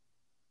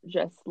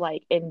just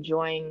like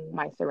enjoying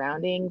my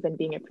surroundings and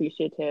being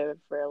appreciative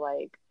for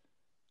like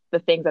the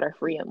things that are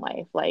free in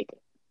life, like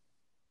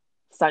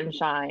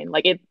sunshine.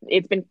 Like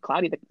it's been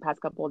cloudy the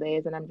past couple of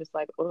days, and I'm just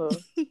like, oh,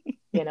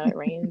 it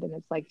rained and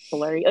it's like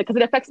blurry, like because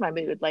it affects my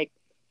mood. Like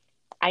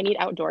I need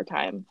outdoor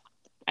time.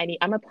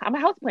 I'm a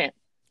house plant.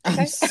 I'm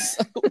Okay.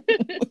 so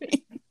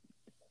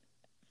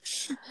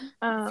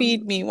um.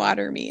 feed me,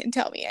 water me, and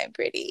tell me I'm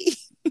pretty.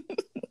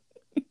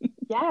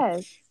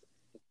 Yes.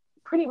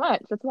 Pretty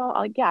much. That's all.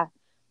 Like yeah.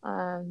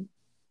 Um.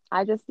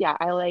 I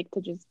like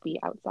to just be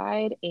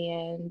outside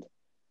and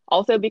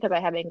also because I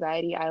have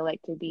anxiety, I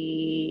like to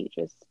be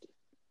just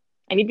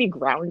I need to be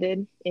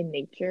grounded in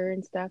nature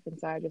and stuff. And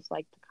so I just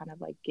like to kind of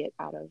like get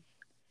out of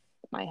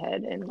my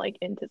head and like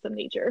into some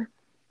nature.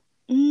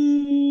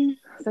 Mm,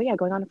 So yeah,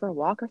 going on for a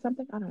walk or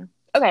something. I don't know.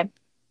 Okay.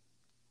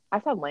 I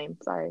sound lame.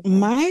 Sorry.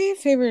 my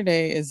favorite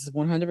day is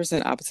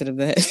 100% opposite of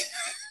that.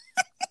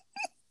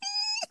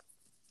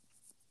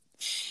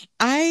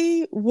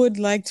 I would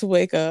like to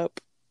wake up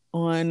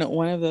on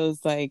one of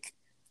those like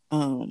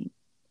um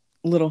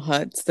little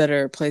huts that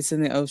are placed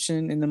in the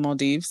ocean in the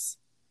Maldives.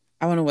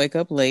 I want to wake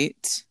up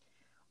late.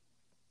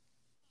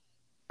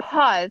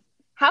 Pause.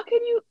 How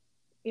can you?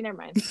 Never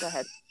mind. Go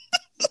ahead.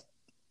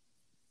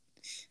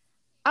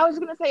 I was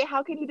gonna say,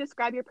 how can you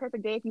describe your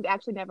perfect day if you've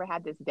actually never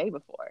had this day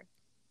before?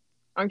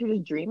 Aren't you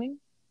just dreaming?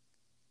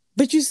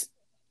 But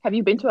Have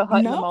you been to a hut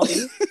in the no,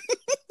 Maldives?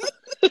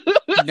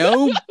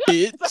 no,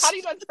 bitch. So how do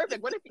you know it's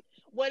perfect?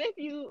 What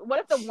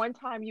if the one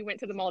time you went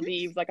to the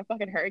Maldives, like a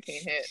fucking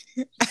hurricane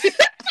hit?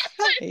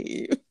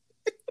 Hey.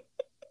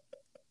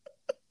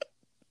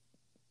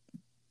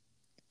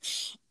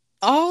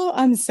 All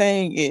I'm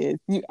saying is,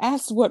 you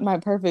asked what my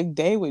perfect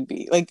day would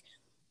be. Like,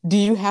 do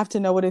you have to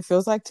know what it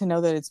feels like to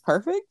know that it's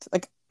perfect?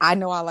 Like, I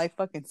know I like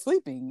fucking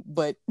sleeping,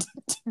 but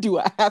do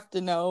I have to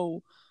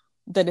know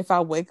that if I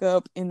wake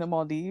up in the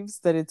Maldives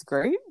that it's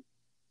great?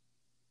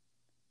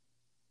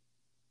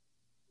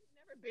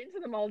 Never been to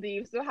the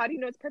Maldives, so how do you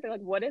know it's perfect?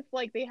 Like, what if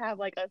like they have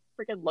like a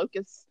freaking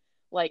locust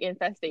like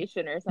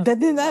infestation or Then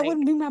something? that Like,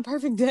 wouldn't be my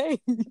perfect day.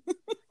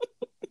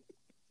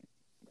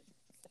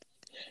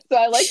 so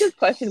I like this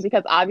question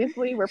because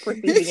obviously we're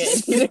perceiving it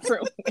in two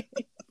different ways.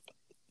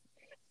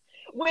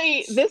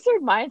 Wait, this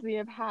reminds me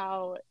of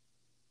how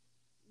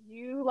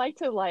you like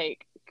to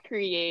like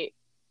create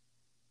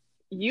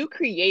you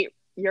create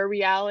your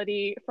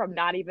reality from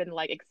not even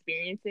like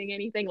experiencing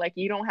anything. Like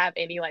you don't have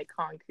any like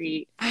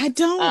concrete I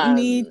don't um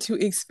need to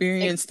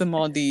experience ex- the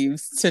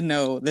Maldives to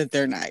know that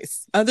they're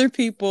nice. Other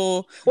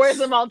people, where's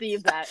the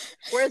Maldives at?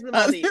 Where's the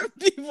other Maldives?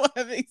 people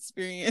have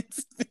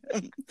experienced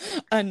them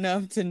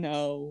enough to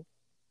know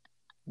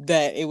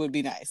that it would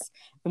be nice.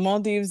 The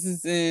Maldives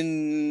is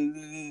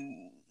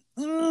in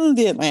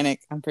the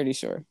Atlantic, I'm pretty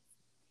sure.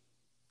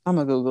 I'm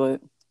gonna Google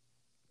it.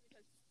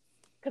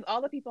 Because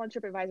all the people on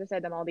TripAdvisor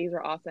said the Maldives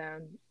are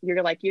awesome.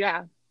 You're like,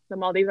 yeah, the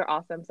Maldives are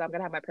awesome, so I'm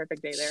gonna have my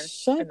perfect day there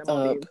Shut in the up.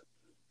 Maldives.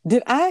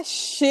 Did I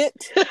shit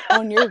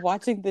on your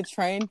watching the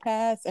train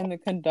pass and the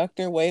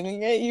conductor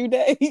waving at you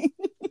day?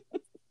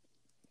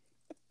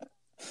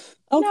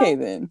 Okay,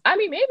 No, then. I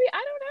mean maybe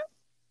I don't know.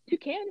 You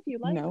can if you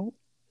like. No.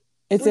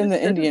 It's We're in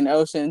just the Indian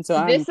Ocean, so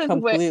I'm this is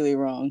what completely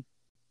wrong.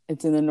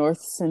 It's in the North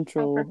oh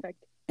Central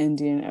perfect.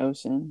 Indian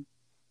Ocean.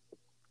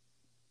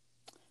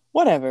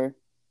 Whatever.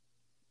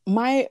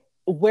 My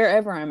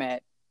wherever I'm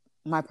at,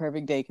 my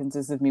perfect day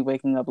consists of me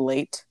waking up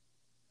late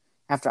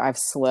after I've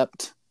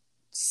slept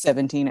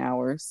 17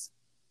 hours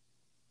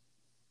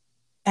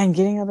and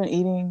getting up and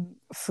eating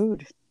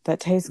food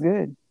that tastes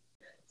good.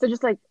 So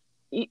just like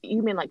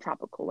you mean like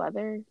tropical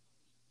weather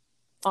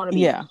on a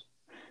beach? Yeah.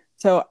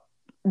 So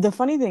the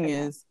funny thing Okay.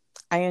 is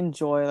I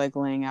enjoy like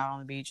laying out on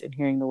the beach and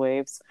hearing the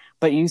waves,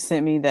 but you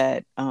sent me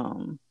that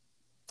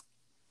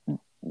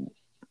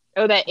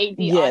Oh, that 8D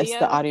yes, the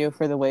audio? audio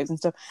for the waves and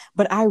stuff.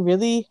 But I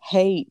really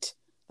hate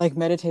like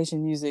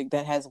meditation music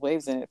that has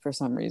waves in it for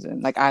some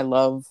reason. Like I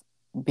love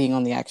being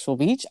on the actual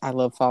beach. I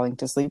love falling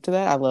to sleep to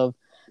that. I love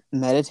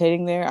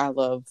meditating there. I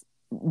love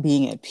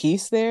being at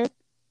peace there.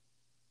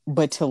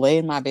 But to lay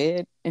in my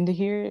bed and to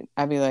hear it,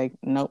 I'd be like,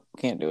 nope,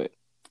 can't do it.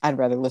 I'd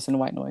rather listen to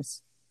white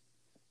noise.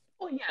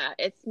 Well, yeah,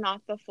 it's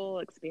not the full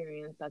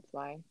experience. That's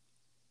why.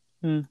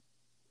 Hmm.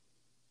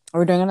 Are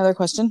we doing another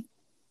question?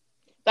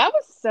 That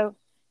was so,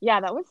 yeah,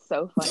 that was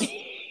so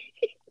funny.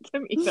 To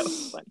me, that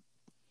was funny.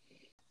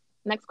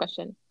 Next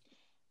question.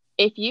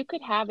 If you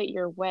could have it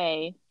your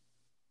way,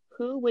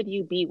 who would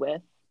you be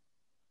with?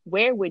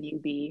 Where would you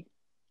be?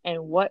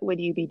 And what would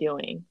you be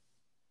doing?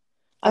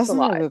 That's That's a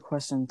not a lot. good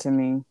question to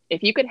me.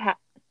 If you could have,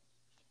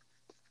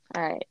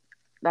 all right,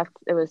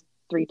 it was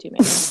three too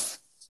many.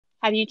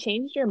 Have you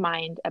changed your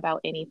mind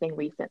about anything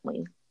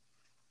recently?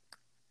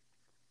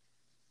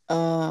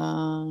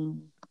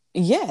 Um,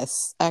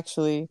 yes,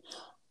 actually.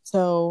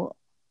 So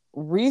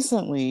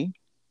recently,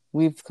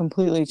 we've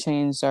completely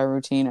changed our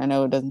routine. I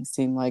know it doesn't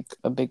seem like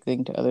a big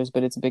thing to others,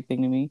 but it's a big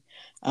thing to me.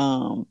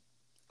 Um,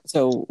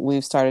 so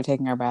we've started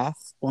taking our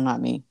bath. Well,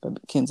 not me, but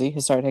Kinsey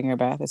has started taking her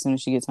bath as soon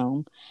as she gets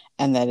home,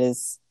 and that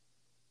has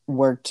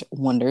worked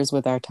wonders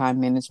with our time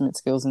management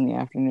skills in the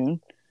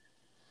afternoon.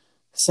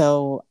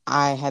 So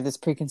I had this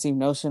preconceived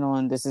notion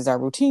on this is our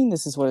routine,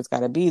 this is what it's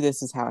got to be,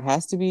 this is how it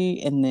has to be,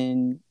 and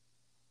then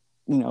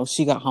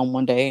she got home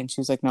one day and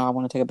she was like, "No, I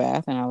want to take a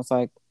bath," and I was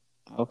like,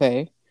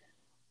 "Okay."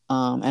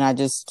 And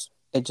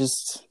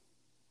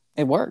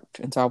it worked,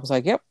 and so I was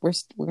like, "Yep,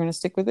 we're gonna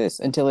stick with this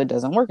until it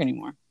doesn't work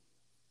anymore."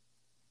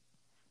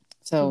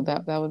 So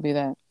Mm-hmm. that would be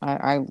that.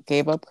 I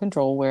gave up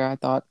control where I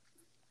thought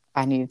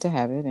I needed to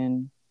have it,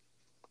 and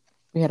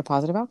we had a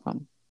positive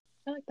outcome.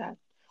 I like that.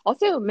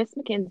 Also, Miss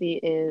Mackenzie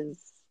is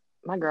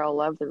my girl,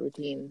 loves the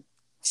routine.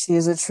 She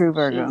is a true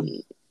Virgo.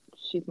 She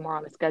she's more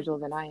on the schedule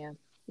than I am.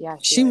 Yeah,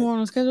 she She is. more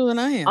on schedule than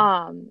I am.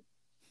 Um,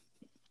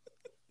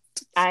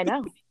 I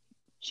know.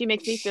 She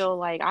makes me feel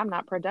like I'm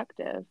not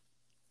productive.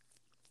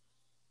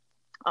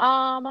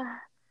 Um, what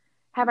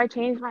have I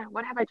changed my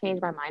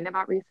mind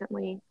about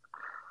recently?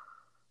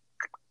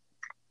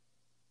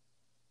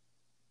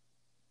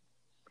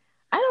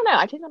 I don't know.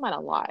 I change my mind a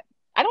lot.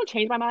 I don't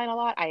change my mind a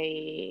lot.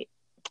 I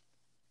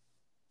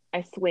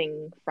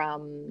swing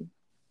from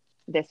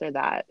this or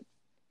that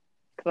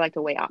because I like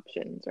to weigh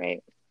options,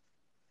 right?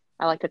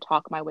 I like to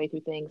talk my way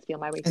through things, feel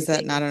my way Is through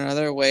that not things,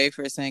 another way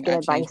for saying get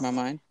I changed my advice.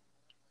 mind?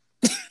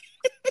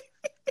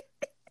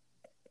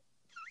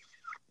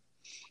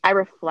 I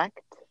reflect.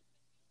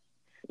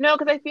 No,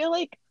 because I feel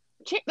like,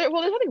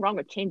 well, there's nothing wrong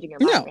with changing your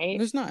mind, No, right?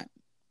 there's not.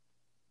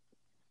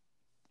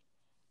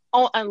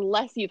 Oh,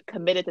 unless you've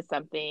committed to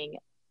something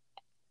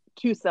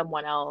to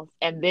someone else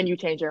and then you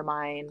change your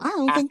mind I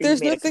don't think after you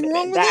there's made a nothing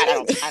wrong commitment. with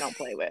That that either. I don't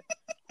play with.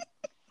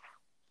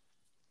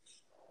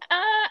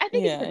 I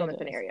think it Yeah, depends on it the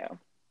does. scenario.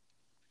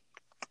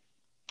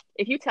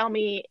 If you tell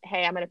me,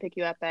 "Hey, I'm going to pick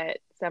you up at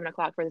 7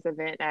 o'clock for this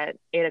event at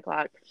 8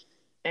 o'clock,"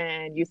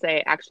 and you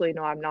say, "Actually,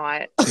 no, I'm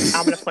not,"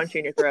 I'm going to punch you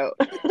in your throat.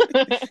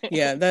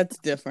 Yeah, that's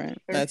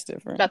different. That's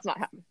different. That's not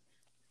happening.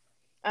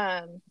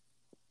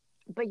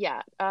 But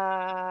yeah,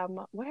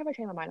 what have I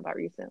changed my mind about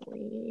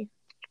recently?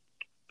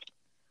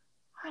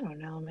 I don't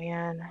know,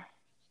 man.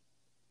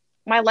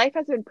 My life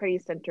has been pretty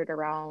centered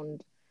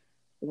around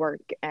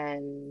work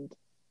and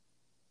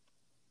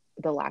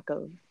the lack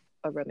of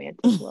a romantic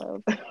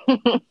love.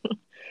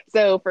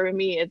 So for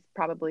me, it's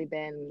probably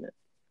been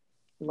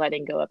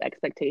letting go of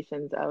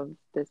expectations of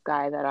this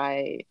guy that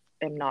I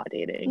am not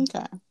dating,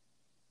 Okay.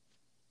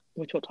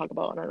 which we'll talk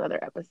about on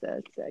another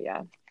episode. So yeah,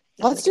 not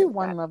gonna Let's get do into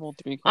one that. level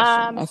 3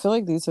 question. I feel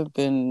like these have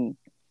been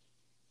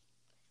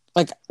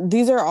like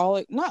these are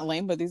all not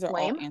lame, but these are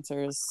all Lame.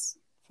 answers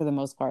for the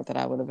most part that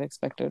I would have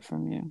expected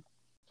from you.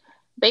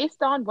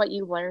 Based on what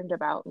you learned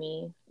about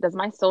me, does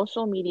my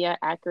social media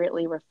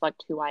accurately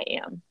reflect who I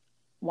am?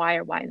 Why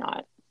or why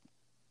not?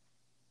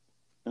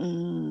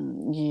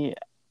 Yeah.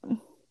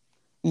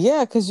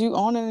 Yeah, because you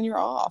on and you're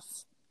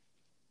off.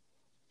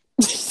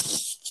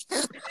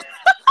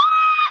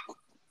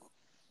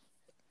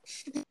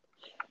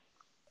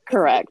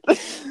 Correct.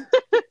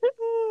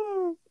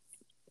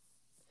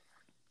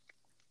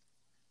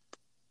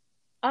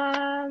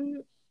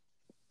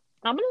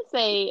 I'm gonna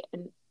say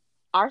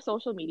our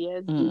social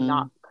medias do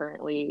not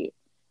currently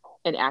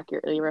and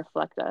accurately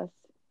reflect us.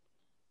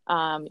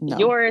 No.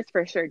 Yours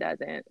for sure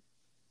doesn't.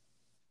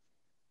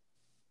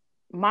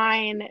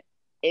 Mine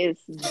is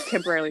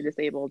temporarily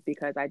disabled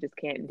because I just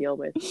can't deal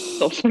with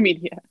social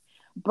media.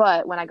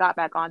 But when I got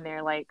back on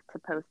there, like to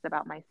post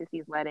about my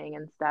sissy's wedding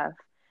and stuff,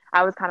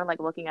 I was kind of like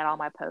looking at all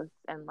my posts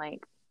and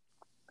like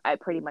I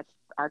pretty much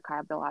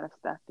archived a lot of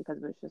stuff because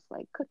it was just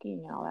like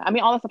cooking and all that. I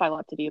mean, all the stuff I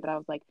love to do, but I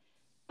was like,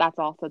 that's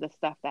also the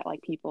stuff that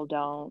like people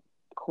don't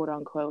quote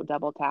unquote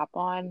double tap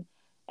on.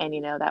 And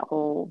you know, that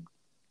whole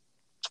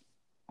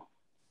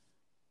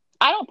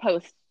I don't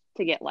post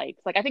to get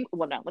likes. Like I think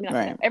well no, let me not say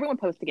that. Right. Everyone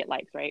posts to get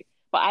likes, right?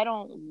 But I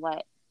don't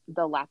let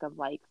the lack of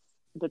likes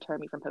deter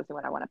me from posting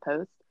what I want to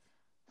post.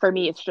 For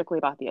me, it's strictly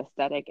about the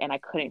aesthetic, and I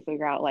couldn't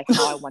figure out like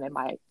how I wanted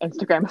my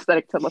Instagram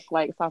aesthetic to look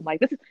like. So I'm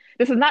like,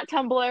 this is not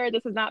Tumblr,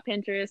 this is not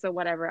Pinterest or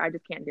whatever. I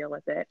just can't deal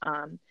with it.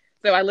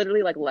 So I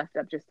literally like left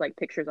up just like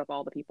pictures of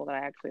all the people that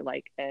I actually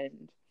like,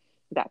 and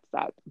that's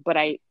that. But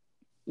I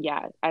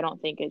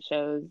don't think it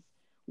shows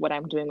what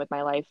I'm doing with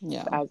my life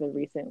as of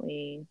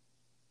recently.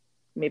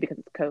 Maybe because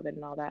it's COVID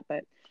and all that,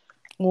 but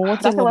well,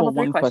 what's that's a a level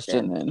level 3 1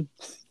 question question.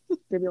 then?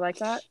 Did we like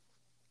that?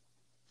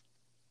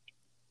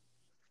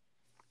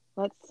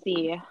 Let's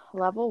see.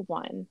 Level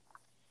 1.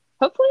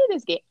 Hopefully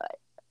this game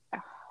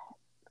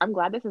I'm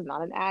glad this is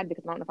not an ad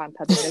because I don't know if I'm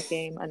touching this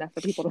game enough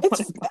for people to want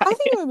to buy I think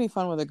it. it would be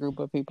fun with a group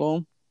of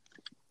people.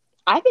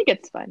 I think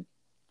it's fun.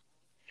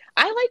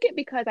 I like it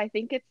because I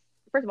think it's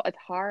first of all, it's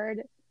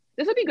hard.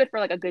 This would be good for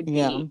like a good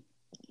date.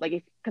 Like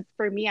if because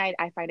for me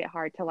I find it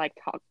hard to like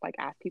talk like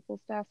ask people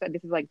stuff. So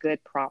this is like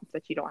good prompts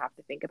that you don't have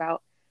to think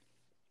about.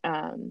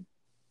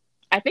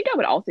 I think I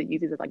would also use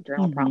these as like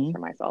journal prompts for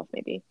myself,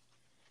 maybe.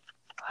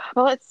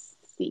 But let's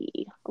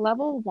see.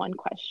 Level 1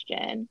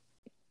 question.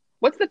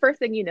 What's the first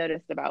thing you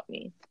noticed about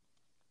me?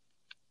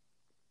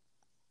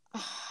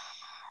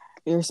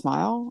 Your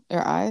smile,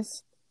 your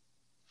eyes.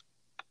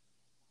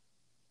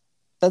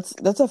 That's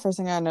the first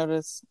thing I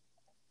noticed.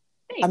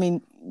 Thanks. I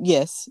mean,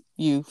 yes,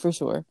 you for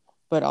sure,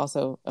 but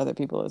also other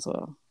people as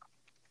well.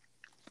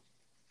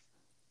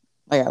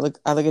 Like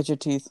I look at your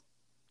teeth.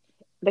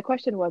 The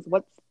question was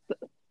what's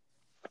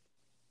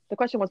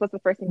the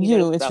first thing you You,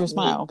 noticed it's your about me?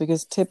 smile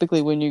because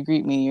typically when you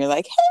greet me, you're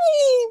like,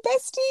 "Hey,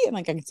 bestie," and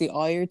like I can see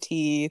all your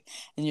teeth,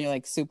 and you're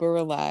like super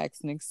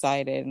relaxed and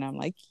excited, and I'm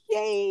like,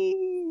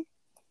 "Yay!"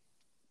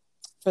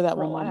 for that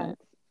one Relax. moment.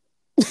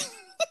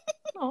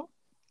 Oh.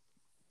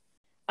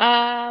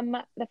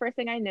 The first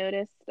thing I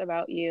noticed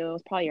about you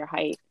was probably your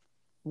height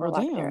or Well,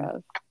 lack damn.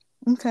 thereof.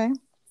 Okay.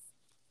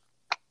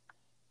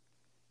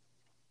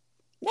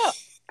 No,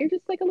 you're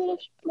just like a little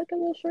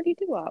shorty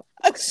doo-wop.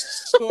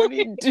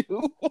 Shorty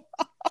do.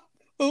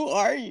 Who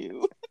are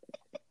you?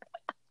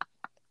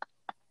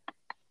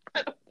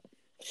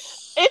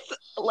 It's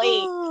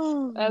late.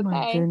 Oh, Okay.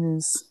 my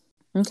goodness.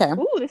 Okay.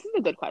 Ooh, this is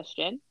a good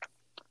question.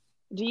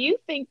 Do you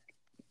think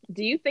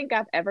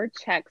I've ever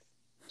checked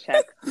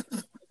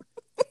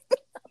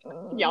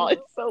y'all,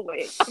 it's so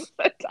late. I'm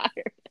so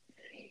tired.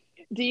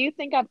 Do you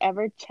think I've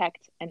ever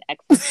checked an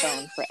ex's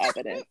phone for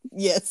evidence?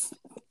 Yes.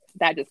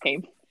 That just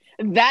came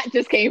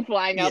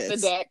flying out the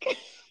deck.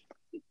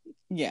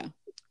 Yeah.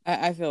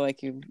 I feel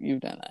like you've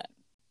done that.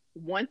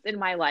 Once in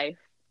my life,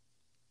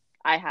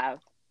 I have.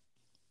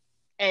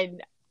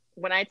 And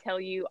when I tell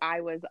you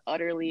I was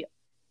utterly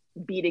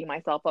beating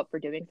myself up for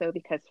doing so,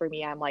 because for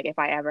me, I'm like, if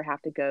I ever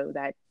have to go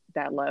that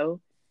low,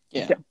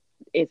 Yeah.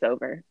 it's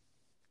over.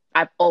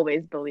 I've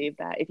always believed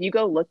that if you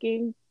go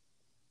looking,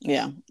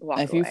 Yeah. walk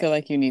If away. you feel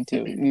like you need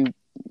to,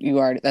 you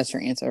already, that's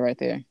your answer right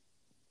there.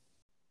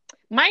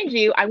 Mind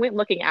you, I went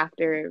looking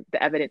after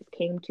the evidence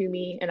came to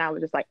me, and I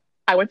was just like,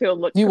 I went to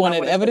look You because I wanted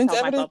wanted to evidence,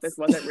 tell myself this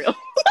wasn't real.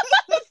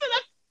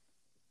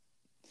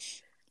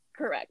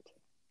 Correct.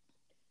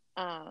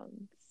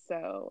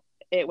 So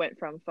it went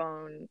from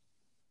phone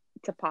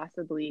to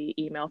possibly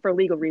email for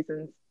legal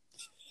reasons,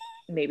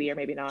 maybe or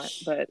maybe not.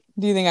 But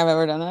do you think I've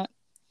ever done that?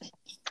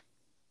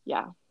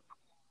 yeah.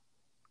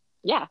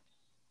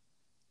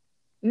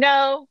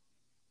 No,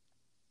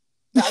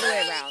 the other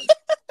way around.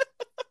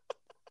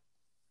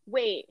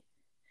 Wait.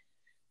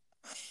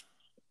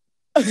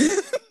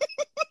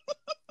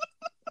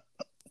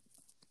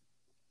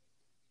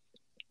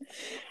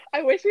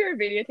 I wish we were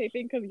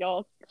videotaping because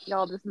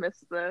y'all just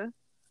missed the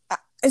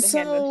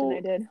hand motion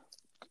I did.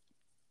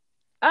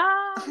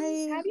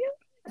 Have you?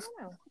 I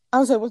don't know. I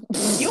was like,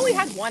 you only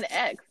had one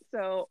ex,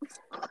 so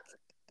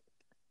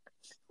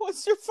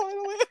what's your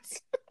final answer?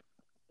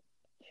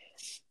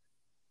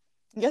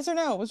 Yes or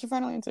no? What's your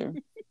final answer?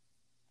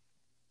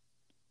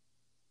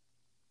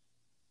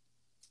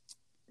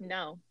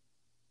 No.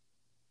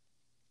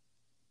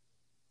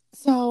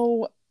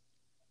 So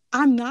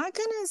I'm not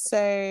gonna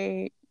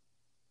say,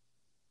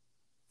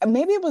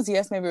 maybe it was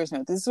yes, maybe it was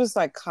no. This was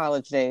like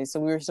college days, so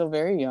we were still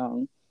very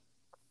young.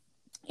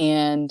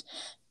 And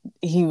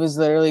he was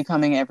literally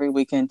coming every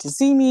weekend to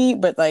see me.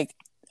 But like,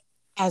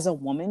 as a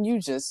woman, you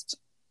just,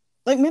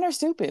 like, men are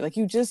stupid. Like,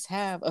 you just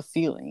have a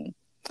feeling.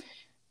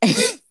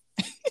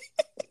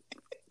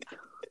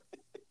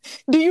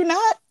 Do you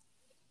not?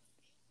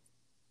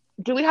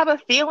 Do we have a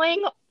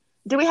feeling?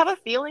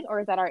 Or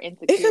is that our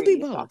insecurities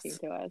talking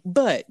to us?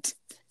 But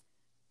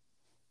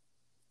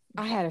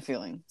I had a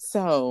feeling.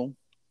 So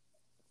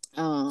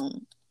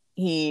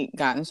he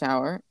got in the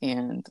shower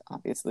and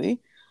obviously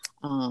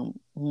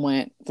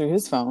went through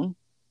his phone,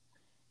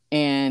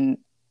 and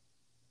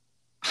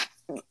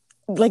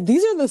like,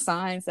 these are the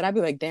signs that I'd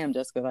be like, damn,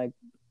 Jessica, like,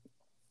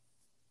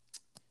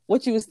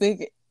 what you was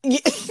thinking.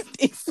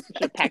 Should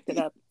have packed it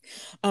up.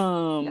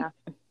 Yeah.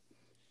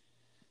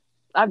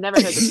 I've never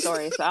heard the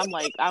story, so I'm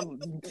like,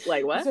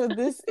 what? So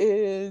this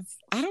is,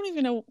 I don't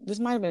even know, this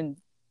might have been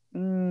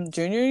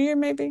junior year,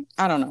 maybe,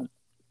 I don't know.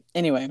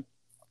 Anyway,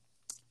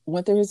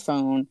 went through his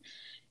phone.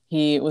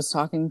 He was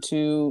talking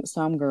to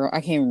some girl, I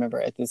can't remember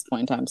at this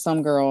point in time,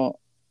 some girl,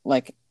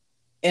 like,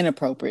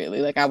 inappropriately.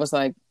 Like, I was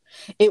like,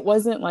 it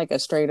wasn't like a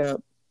straight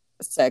up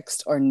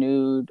sext or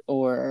nude,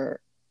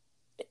 or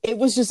it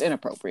was just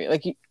inappropriate.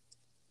 Like,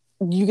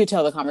 you could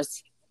tell the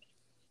conversation.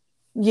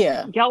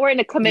 Yeah. Y'all were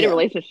in a committed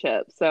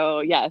relationship,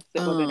 so yes,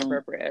 it was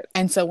inappropriate.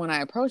 And so when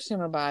I approached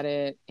him about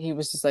it, he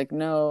was just like,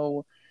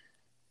 no,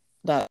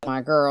 that's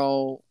my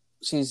girl.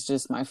 She's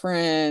just my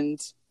friend.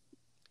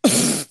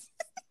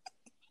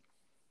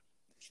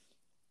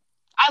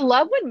 I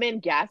love when men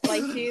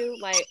gaslight you,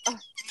 like,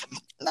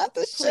 not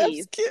the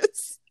chef's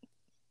kiss.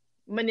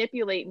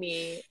 Manipulate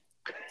me.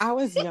 I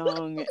was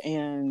young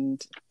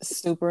and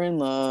super in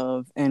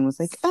love and was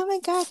like, oh my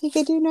God, he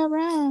could do no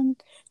wrong.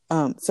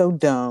 So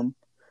dumb.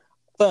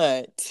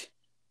 But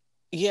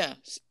yeah.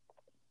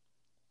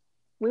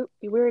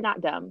 We're not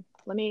dumb.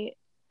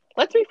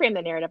 Let's reframe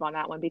the narrative on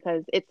that one,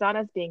 because it's not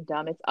us being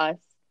dumb, it's us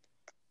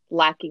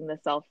lacking the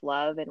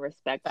self-love and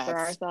respect for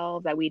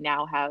ourselves that we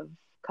now have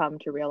come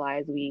to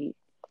realize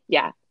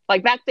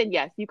like back then,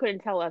 yes, you couldn't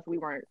tell us we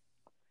weren't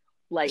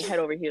like head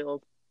over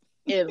heels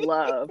in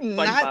love.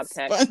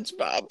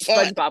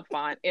 SpongeBob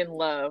font in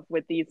love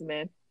with these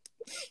men,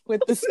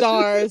 with the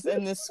stars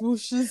and the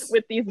swooshes,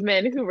 with these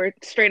men who were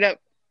straight up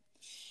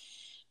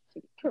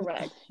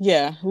correct.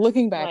 Yeah,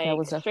 looking back, like, that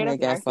was definitely a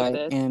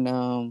gaslight.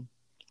 And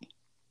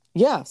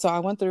yeah, so I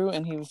went through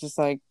and he was just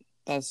like,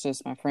 that's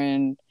just my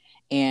friend.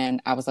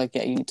 And I was like,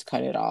 yeah, you need to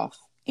cut it off.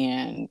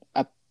 And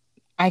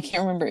I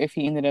can't remember if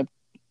he ended up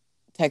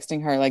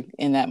texting her like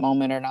in that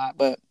moment or not,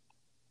 but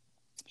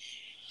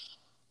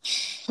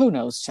who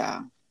knows,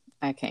 child?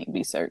 I can't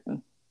be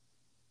certain.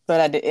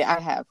 But I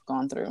have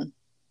gone through,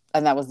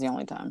 and that was the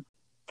only time.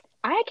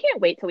 I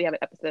can't wait till we have an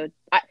episode.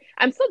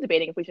 I'm still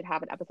debating if we should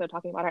have an episode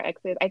talking about our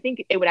exes. I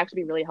think it would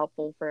actually be really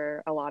helpful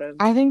for a lot of...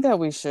 I think that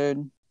we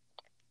should.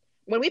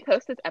 When we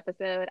post this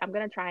episode, I'm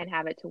going to try and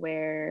have it to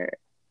where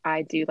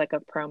I do like a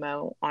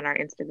promo on our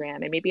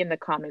Instagram, and maybe in the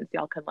comments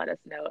y'all can let us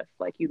know if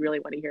like you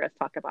really want to hear us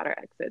talk about our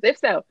exes. If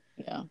so,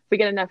 yeah, if we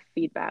get enough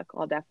feedback,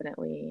 I'll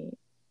definitely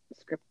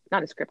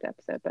not a script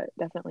episode, but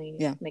definitely make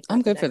that.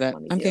 I'm good for that.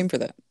 I'm game for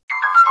that.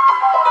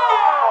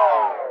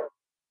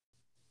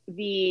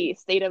 The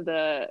state of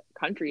the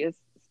country is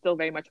still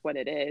very much what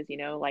it is, you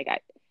know, like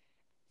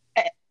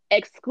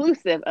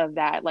exclusive of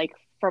that, like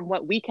from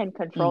what we can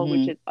control,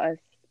 which is us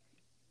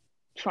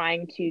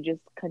trying to just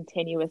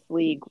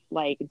continuously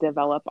like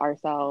develop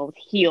ourselves,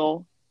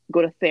 heal,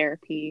 go to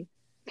therapy,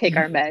 take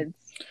our meds,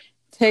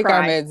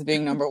 our meds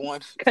being number one,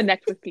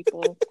 connect with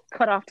people,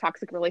 cut off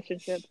toxic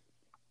relationships.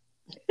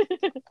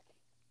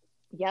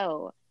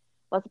 Yo,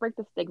 let's break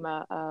the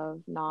stigma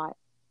of not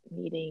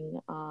needing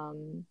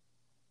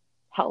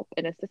help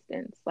and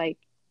assistance, like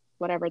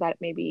whatever that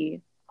may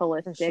be, For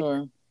holistic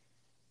sure.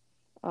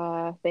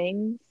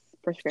 things, I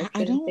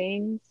prescription don't.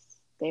 things,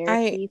 I,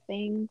 therapy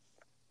things.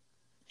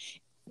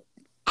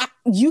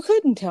 You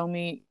couldn't tell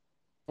me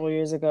 4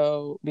 years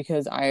ago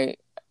because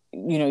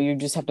you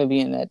just have to be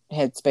in that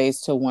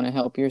headspace to want to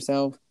help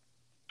yourself.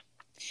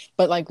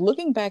 But like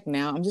looking back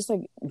now, I'm just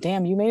like,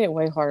 damn, you made it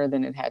way harder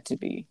than it had to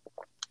be.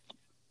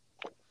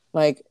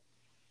 Like,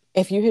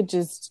 if you had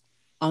just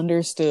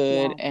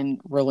understood Yeah. and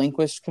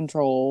relinquished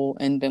control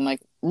and been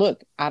like,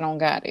 look, I don't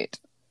got it,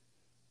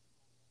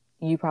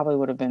 you probably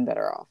would have been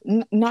better off.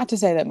 Not to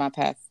say that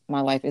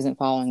my life isn't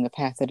following the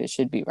path that it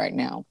should be right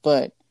now,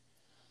 but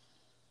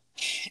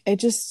it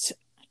just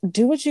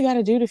do what you got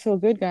to do to feel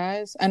good,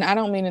 guys. And I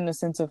don't mean in the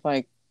sense of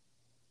like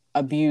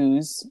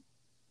abuse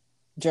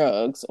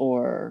drugs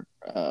or,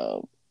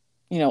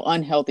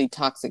 unhealthy,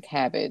 toxic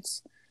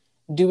habits.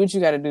 Do what you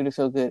got to do to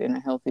feel good in a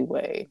healthy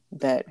way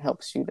that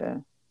helps you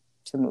to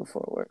move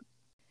forward.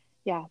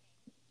 Yeah.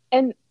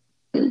 And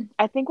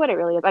I think what it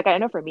really is, like, I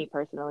know for me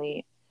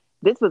personally,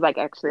 this was like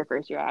actually the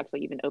first year I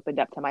actually even opened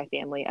up to my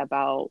family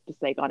about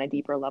just like on a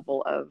deeper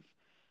level of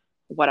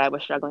what I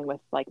was struggling with,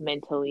 like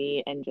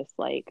mentally and just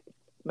like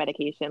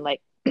medication.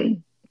 Like,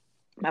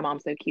 my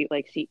mom's so cute.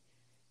 Like, she,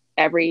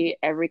 every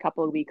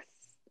couple of weeks,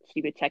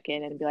 she would check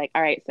in and be like,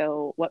 all right,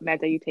 so what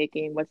meds are you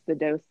taking? What's the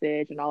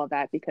dosage and all of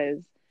that?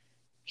 Because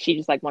she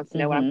just like wants to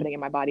know what I'm Mm-hmm. putting in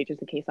my body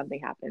just in case something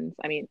happens.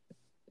 I mean,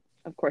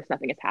 of course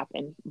nothing has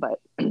happened, but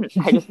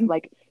I just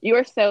like, you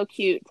are so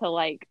cute to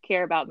like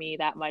care about me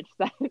that much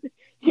that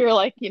you're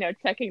like,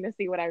 checking to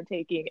see what I'm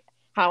taking,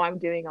 how I'm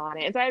doing on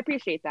it. And so I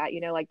appreciate that.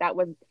 Like, that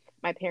was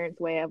my parents'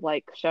 way of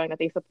like showing that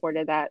they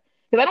supported that,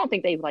 because I don't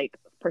think they like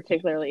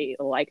particularly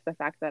like the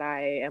fact that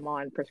I am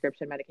on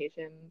prescription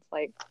medications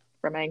like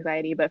for my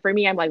anxiety. But for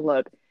me, I'm like,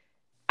 look,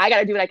 I got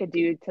to do what I could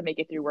do to make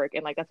it through work.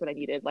 And like, that's what I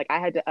needed. Like, I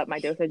had to up my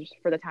dosage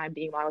for the time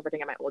being while I was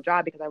working at my old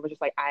job, because I was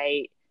just like,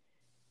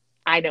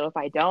 I know if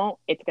I don't,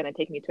 it's going to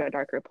take me to a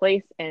darker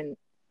place. And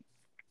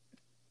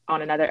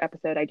on another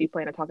episode, I do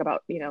plan to talk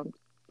about,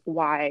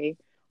 why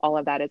all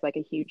of that is like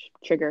a huge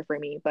trigger for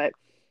me. But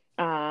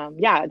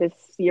yeah, this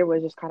year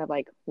was just kind of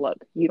like, look,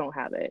 you don't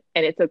have it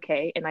and it's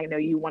okay. And I know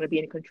you want to be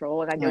in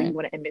control. And I know you Right.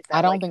 want to admit I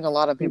that don't like think a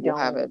lot of you people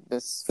have don't it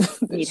this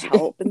need this year.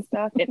 help and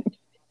stuff. And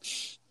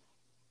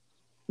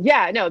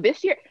yeah, no,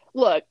 this year,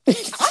 look,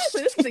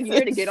 honestly, this is a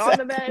year to get on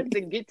the meds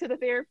and get to the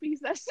therapy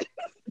session.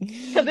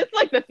 Because it's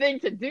like the thing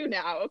to do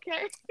now,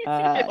 okay?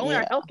 If only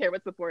our Yeah. healthcare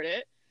would support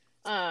it.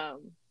 But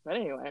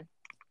anyway,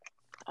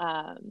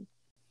 um,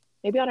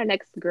 maybe on our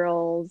next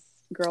girls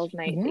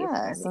night FaceTime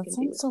Yes, we that can do sounds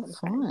with so some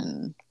friends.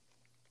 fun.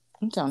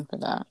 I'm down for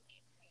that.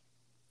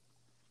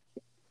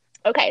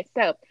 Okay,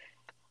 so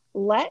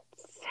let's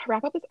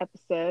wrap up this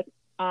episode.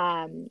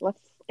 Let's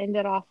end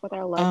it off with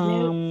our love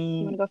notes.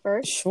 You want Um, to go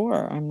first?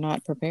 sure, I'm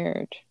not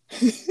prepared.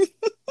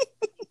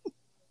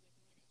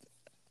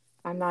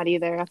 I'm not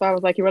either. I thought I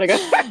was like, you want to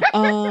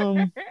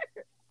Um,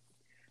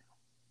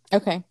 go?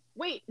 okay.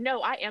 Wait,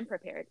 no, I am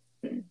prepared.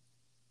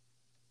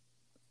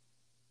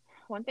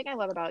 One thing I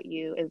love about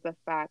you is the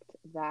fact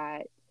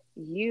that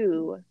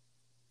you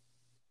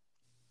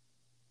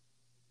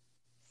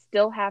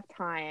still have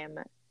time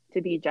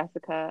to be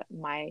Jessica,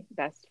 my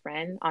best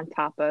friend, on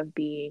top of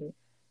being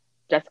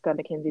Jessica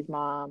Mackenzie's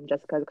mom,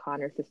 Jessica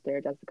Connor's sister,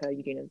 Jessica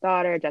Eugena's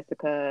daughter,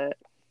 Jessica,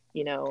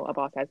 a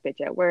boss ass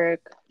bitch at work,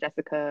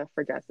 Jessica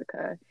for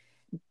Jessica.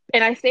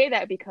 And I say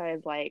that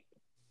because like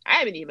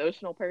I'm an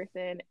emotional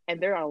person, and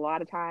there are a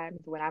lot of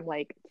times when I'm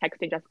like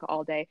texting Jessica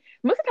all day.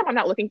 Most of the time, I'm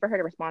not looking for her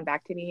to respond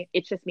back to me.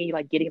 It's just me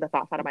like getting the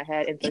thoughts out of my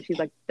head, and so she's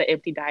like the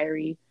empty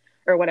diary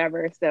or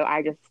whatever. So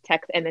I just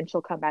text, and then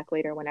she'll come back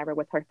later whenever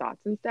with her thoughts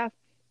and stuff.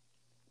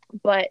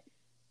 But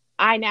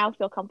I now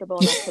feel comfortable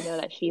enough to know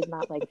that she's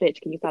not like,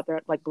 bitch, can you stop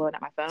like blowing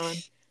up my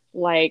phone?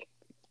 Like,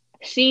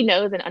 she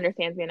knows and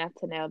understands me enough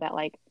to know that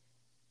like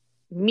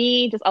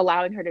me just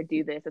allowing her to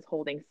do this is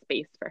holding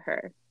space for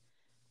her.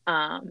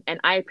 And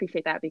I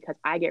appreciate that because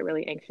I get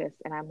really anxious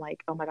and I'm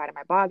like, oh my God, am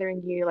I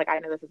bothering you? Like, I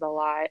know this is a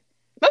lot.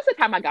 Most of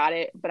the time I got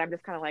it, but I'm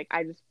just kind of like,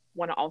 I just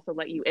want to also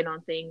let you in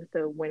on things.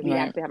 So when we Right.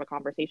 actually have a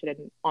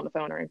conversation on the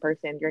phone or in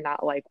person, you're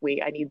not like,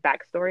 wait, I need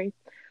backstory.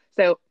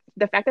 So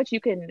the fact that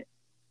you can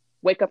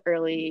wake up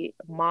early,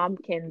 mom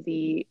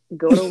Kenzie,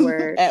 go to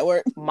work, At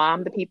work.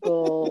 mom the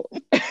people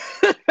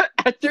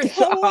at your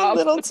Hello, job,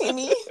 little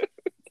Timmy.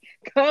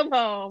 come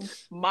home,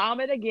 mom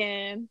it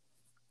again,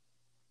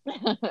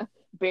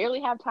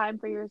 barely have time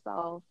for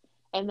yourself,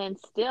 and then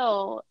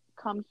still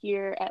come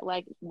here at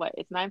like what,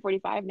 it's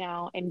 9:45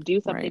 now, and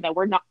do something Right. that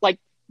we're not like,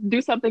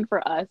 do something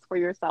for us, for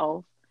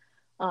yourself.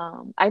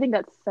 I think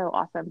that's so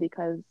awesome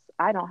because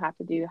I don't have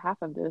to do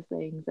half of those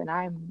things, and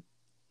I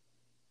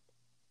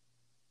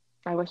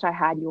wish I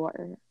had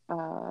your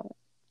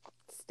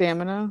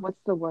Stamina.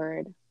 what's the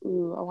word?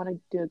 Ooh, I want to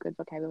do a good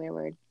vocabulary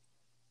word.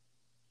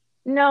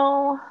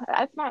 No,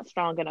 that's not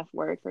strong enough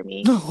word for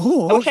me. I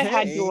Oh, wish I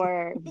had okay.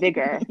 your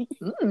vigor. Is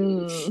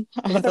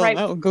I that the don't right?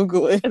 know.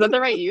 Google it. Is that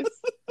the right use?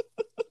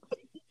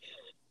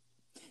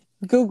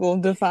 Google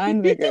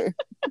define vigor.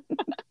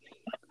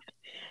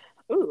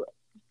 Ooh.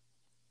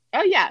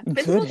 Oh yeah, Good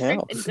physical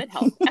strength and health. good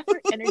health,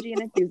 effort, energy,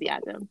 and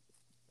enthusiasm.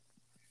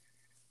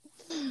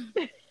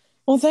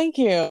 Well, thank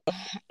you.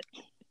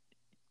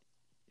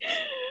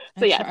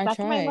 So yes, I that's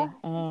my try.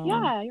 love.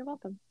 Yeah, you're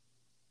welcome.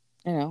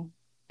 You know,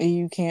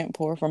 you can't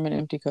pour from an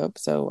empty cup,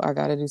 so I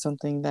got to do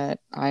something that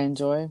I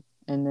enjoy,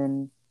 and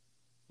then,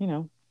 you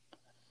know,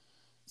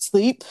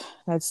 sleep.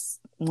 That's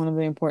one of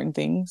the important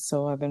things.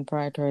 So I've been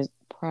prioritizing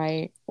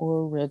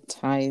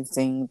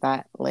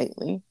that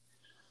lately.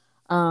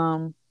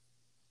 Um,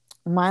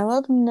 my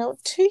love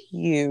note to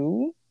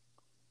you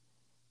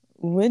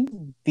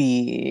would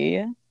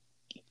be,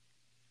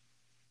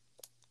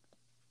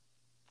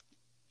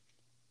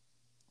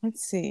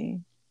 let's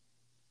see.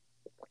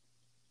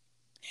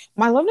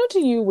 My love note to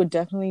you would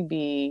definitely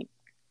be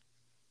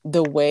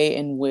the way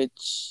in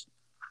which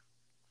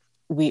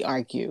we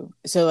argue.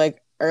 So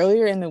like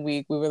earlier in the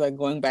week, we were like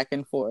going back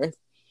and forth,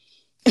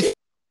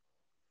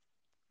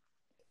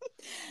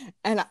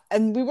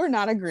 and we were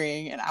not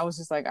agreeing, and I was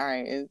just like, all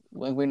right,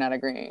 like we're not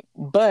agreeing.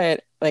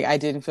 But like I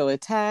didn't feel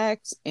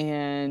attacked,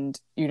 and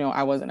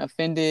I wasn't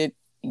offended.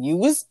 You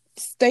was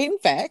stating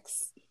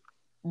facts,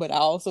 but I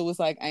also was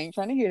like, I ain't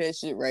trying to hear that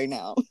shit right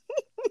now.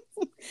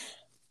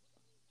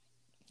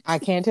 I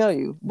can't tell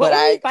you, What but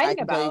were we I fighting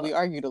can tell you we about?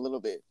 argued a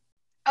little bit.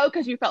 Oh,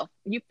 because you felt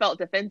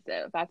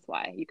defensive. That's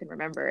why you can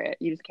remember it.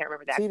 You just can't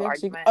remember the See, actual there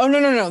she. argument. Oh, no,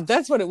 no, no,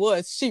 that's what it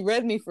was. She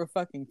read me for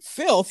fucking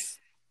filth,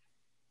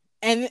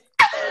 and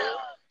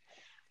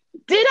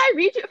Did I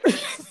read you?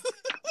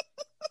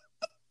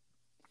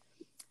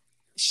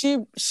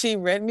 she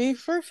read me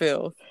for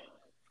filth,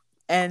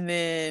 and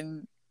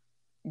then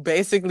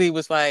basically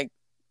was like,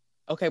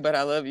 okay, but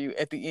I love you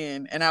at the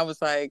end. And I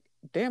was like,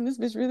 damn, this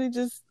bitch really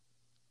just,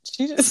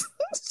 she just,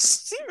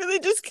 she really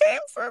just came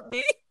for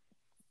me.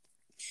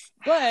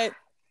 But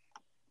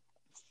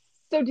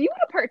So do you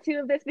want a part two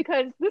of this?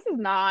 Because this is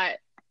not,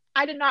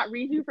 I did not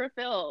read you for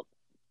Phil.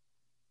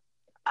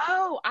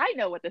 Oh, I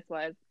know what this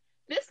was.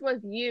 This was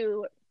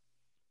you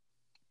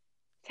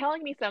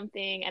telling me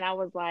something, and I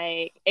was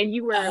like, and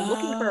you were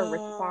looking for a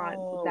response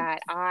oh, that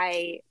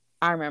I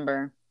I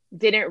remember.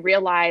 didn't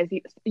realize.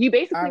 You I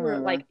basically were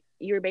like,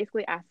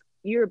 remember.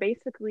 you were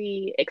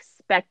basically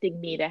expecting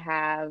me to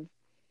have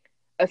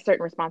a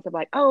certain response of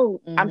like,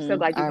 oh, I'm so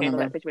glad I you handled that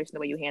remember. situation the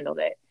way you handled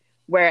it.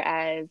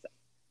 Whereas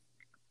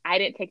I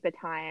didn't take the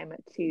time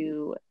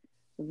to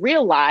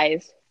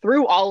realize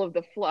through all of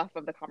the fluff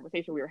of the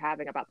conversation we were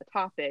having about the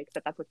topic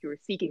that that's what you were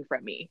seeking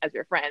from me as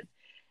your friend.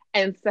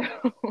 And so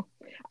The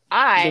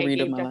I read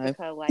of gave my life.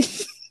 Jessica like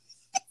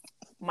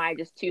my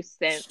just 2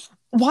 cents.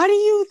 Why do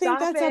you think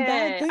Stop that's a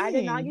bad it. I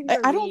did not thing? give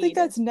you a I don't think read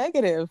that's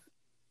negative.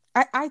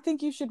 I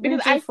think you should because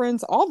read your I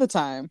friends all the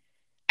time.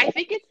 I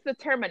think it's the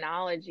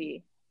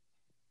terminology.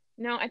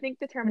 No, I think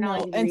the No,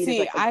 terminology you and read is see,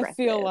 like I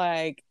feel aggressive.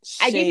 like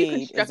I gave you shade is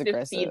constructive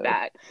aggressive.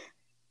 feedback.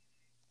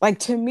 Like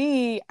to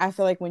me, I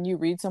feel like when you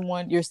read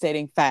someone, you're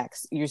stating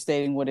facts, you're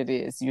stating what it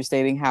is, you're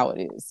stating how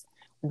it is.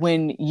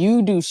 When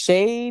you do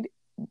shade,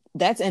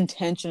 that's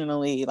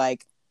intentionally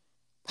like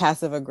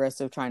passive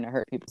aggressive trying to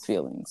hurt people's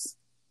feelings.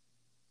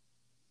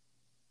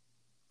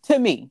 To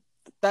me,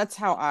 that's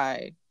how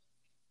I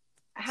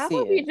How see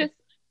about we it. just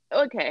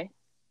okay,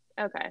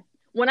 okay.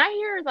 When I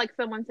hear like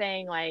someone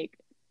saying like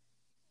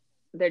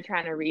they're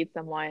trying to read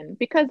someone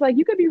because like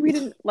you could be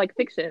reading like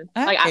fiction.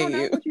 I Like I don't hate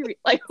know you. what you read.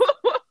 Like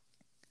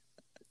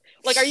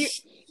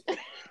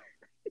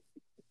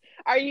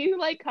are you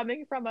like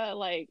coming from a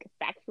like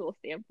factual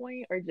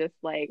standpoint or just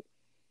like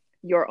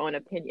your own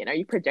opinion? Are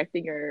you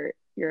projecting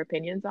your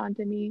opinions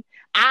onto me?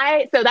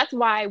 I so that's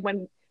why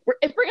when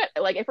if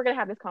we're gonna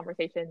have this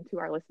conversation to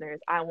our listeners,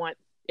 I want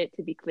it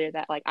to be clear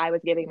that like I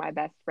was giving my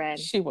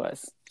She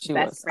was. She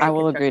best was. I friend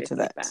will agree constructive to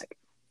that. feedback.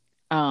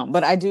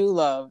 But I do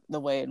love the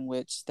way in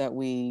which that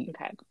we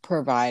Okay.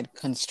 provide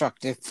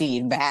constructive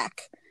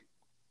feedback.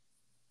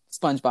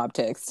 SpongeBob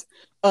text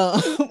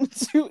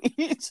to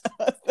each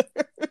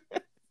other.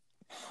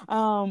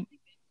 Um,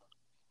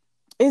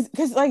 is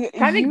because like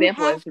Prime you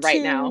example have is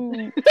right now.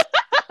 to,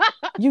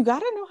 you got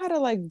to know how to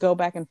like go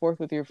back and forth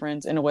with your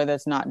friends in a way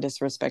that's not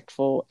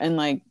disrespectful. And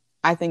like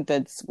I think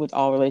that's with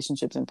all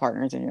relationships and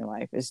partners in your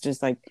life. It's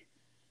just like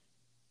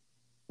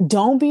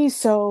don't be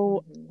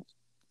so Mm-hmm.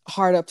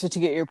 hard up to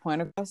get your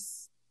point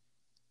across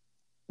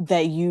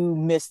that you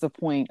miss the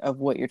point of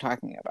what you're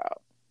talking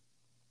about.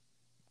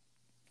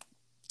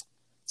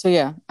 So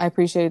yeah, I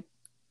appreciate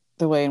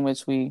the way in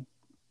which we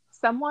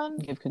Someone,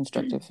 give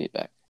constructive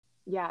feedback.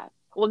 yeah.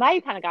 Well, now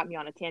you kind of got me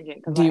on a tangent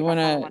because Do you like I want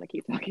kind of to want to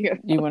keep talking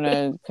you about want this,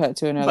 to cut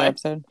to another but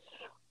episode?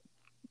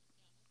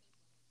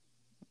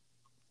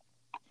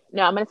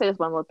 no, I'm gonna say this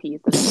one little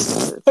piece and then we're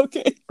gonna just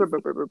Okay.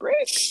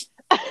 break.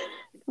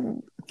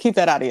 Keep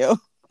that audio.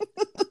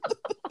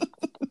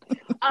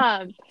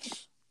 um,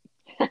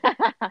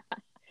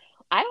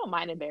 I don't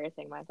mind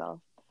embarrassing myself.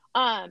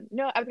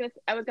 No, I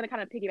was gonna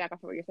kind of piggyback off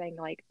of what you're saying.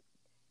 Like,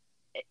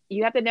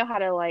 you have to know how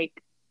to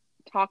like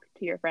talk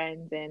to your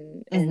friends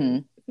and Mm-hmm.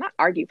 not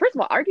argue. First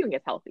of all, arguing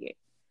is healthy,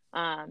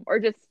 or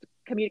just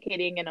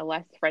communicating in a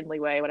less friendly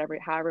way, whatever,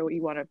 however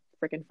you want to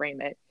freaking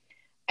frame it.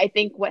 I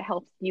think what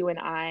helps you and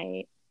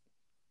I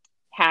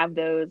have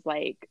those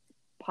like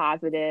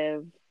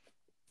positive,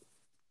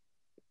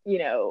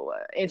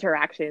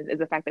 interactions is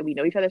the fact that we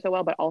know each other so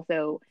well, but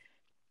also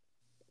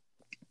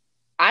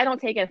I don't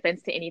take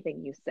offense to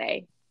anything you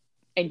say,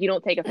 and you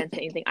don't take offense to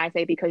anything I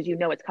say because you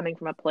know it's coming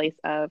from a place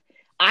of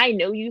I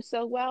know you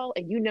so well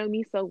and you know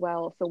me so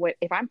well. So what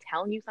if I'm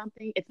telling you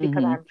something, it's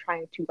because Mm-hmm. I'm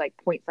trying to like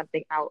point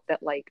something out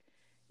that like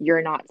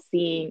you're not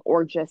seeing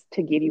or just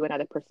to give you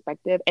another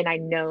perspective. And I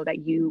know that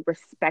you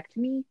respect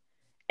me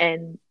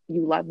and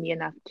you love me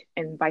enough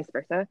and vice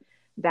versa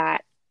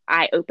that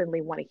I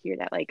openly want to hear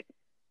that. Like,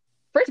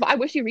 first of all, I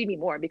wish you read me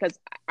more because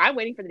I'm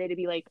waiting for the day to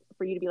be like,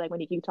 for you to be like,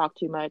 Wendy, you talk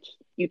too much.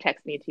 You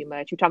text me too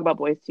much. You talk about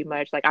boys too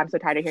much. Like, I'm so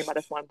tired of hearing about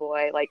this one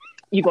boy. Like,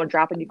 you gonna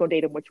drop him, you gonna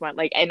date him, which one?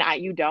 Like,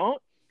 you don't.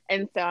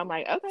 And so I'm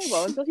like, okay,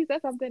 well, until she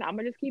says something, I'm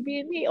gonna just keep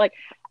being me. Like,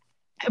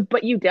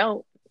 but you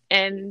don't.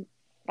 And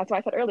that's why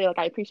I said earlier, like,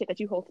 I appreciate that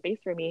you hold space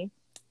for me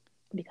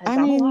because I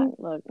I'm a lot. mean,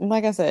 Look,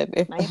 like I said,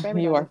 if I ain't for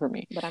you are everybody, for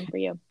me, but I'm for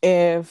you.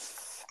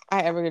 if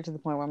I ever get to the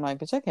point where I'm like,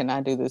 bitch, I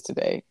cannot do this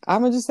today,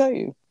 I'm gonna just tell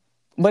you.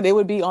 But it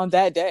would be on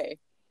that day,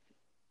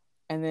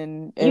 and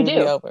then it You would be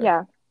do. over,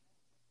 Yeah.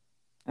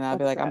 and I'll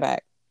be That's like, I'm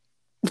correct.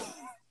 back.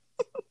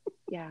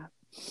 Yeah.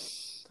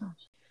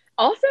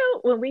 Also,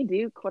 when we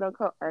do quote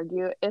unquote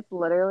argue, it's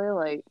literally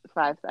like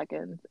 5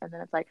 seconds, and then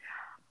it's like,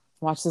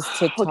 Watch this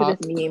look at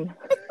this TikTok. meme.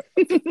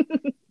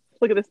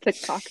 Look at this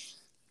TikTok.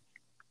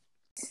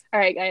 All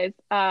right, guys.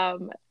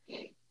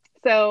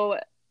 So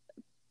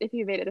if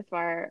you made it this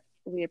far,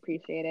 we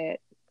appreciate it.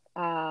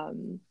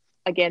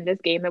 Again, this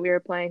game that we were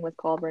playing was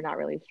called We're Not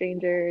Really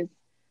Strangers.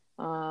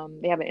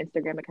 They have an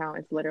Instagram account.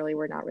 It's literally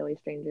We're Not Really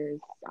Strangers.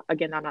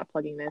 Again, I'm not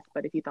plugging this,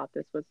 but if you thought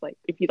these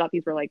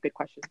were like good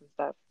questions and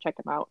stuff, check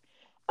them out.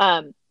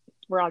 Um,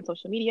 we're on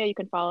social media. You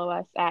can follow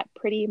us at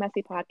Pretty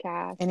Messy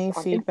Podcast Any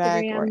on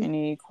feedback or Instagram.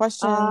 any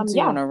questions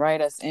you Yeah, want to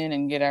write us in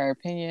and get our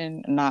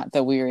opinion? Not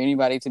that we are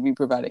anybody to be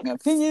providing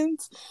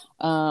opinions,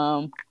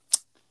 but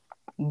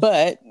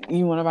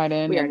you want to write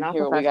in we are and not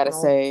hear what we got to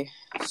professionals. say.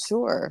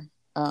 Sure.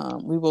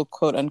 We will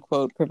quote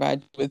unquote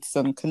provide you with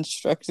some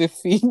constructive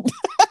feedback.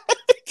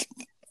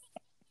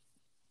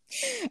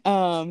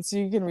 So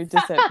you can reach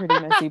us at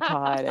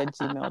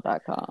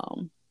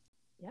prettymessypod@gmail.com.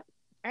 Yep.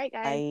 All right,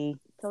 guys. Bye.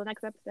 Till the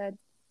next episode.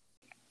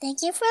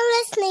 Thank you for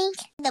listening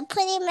to the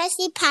Pretty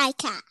Messy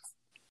Podcast.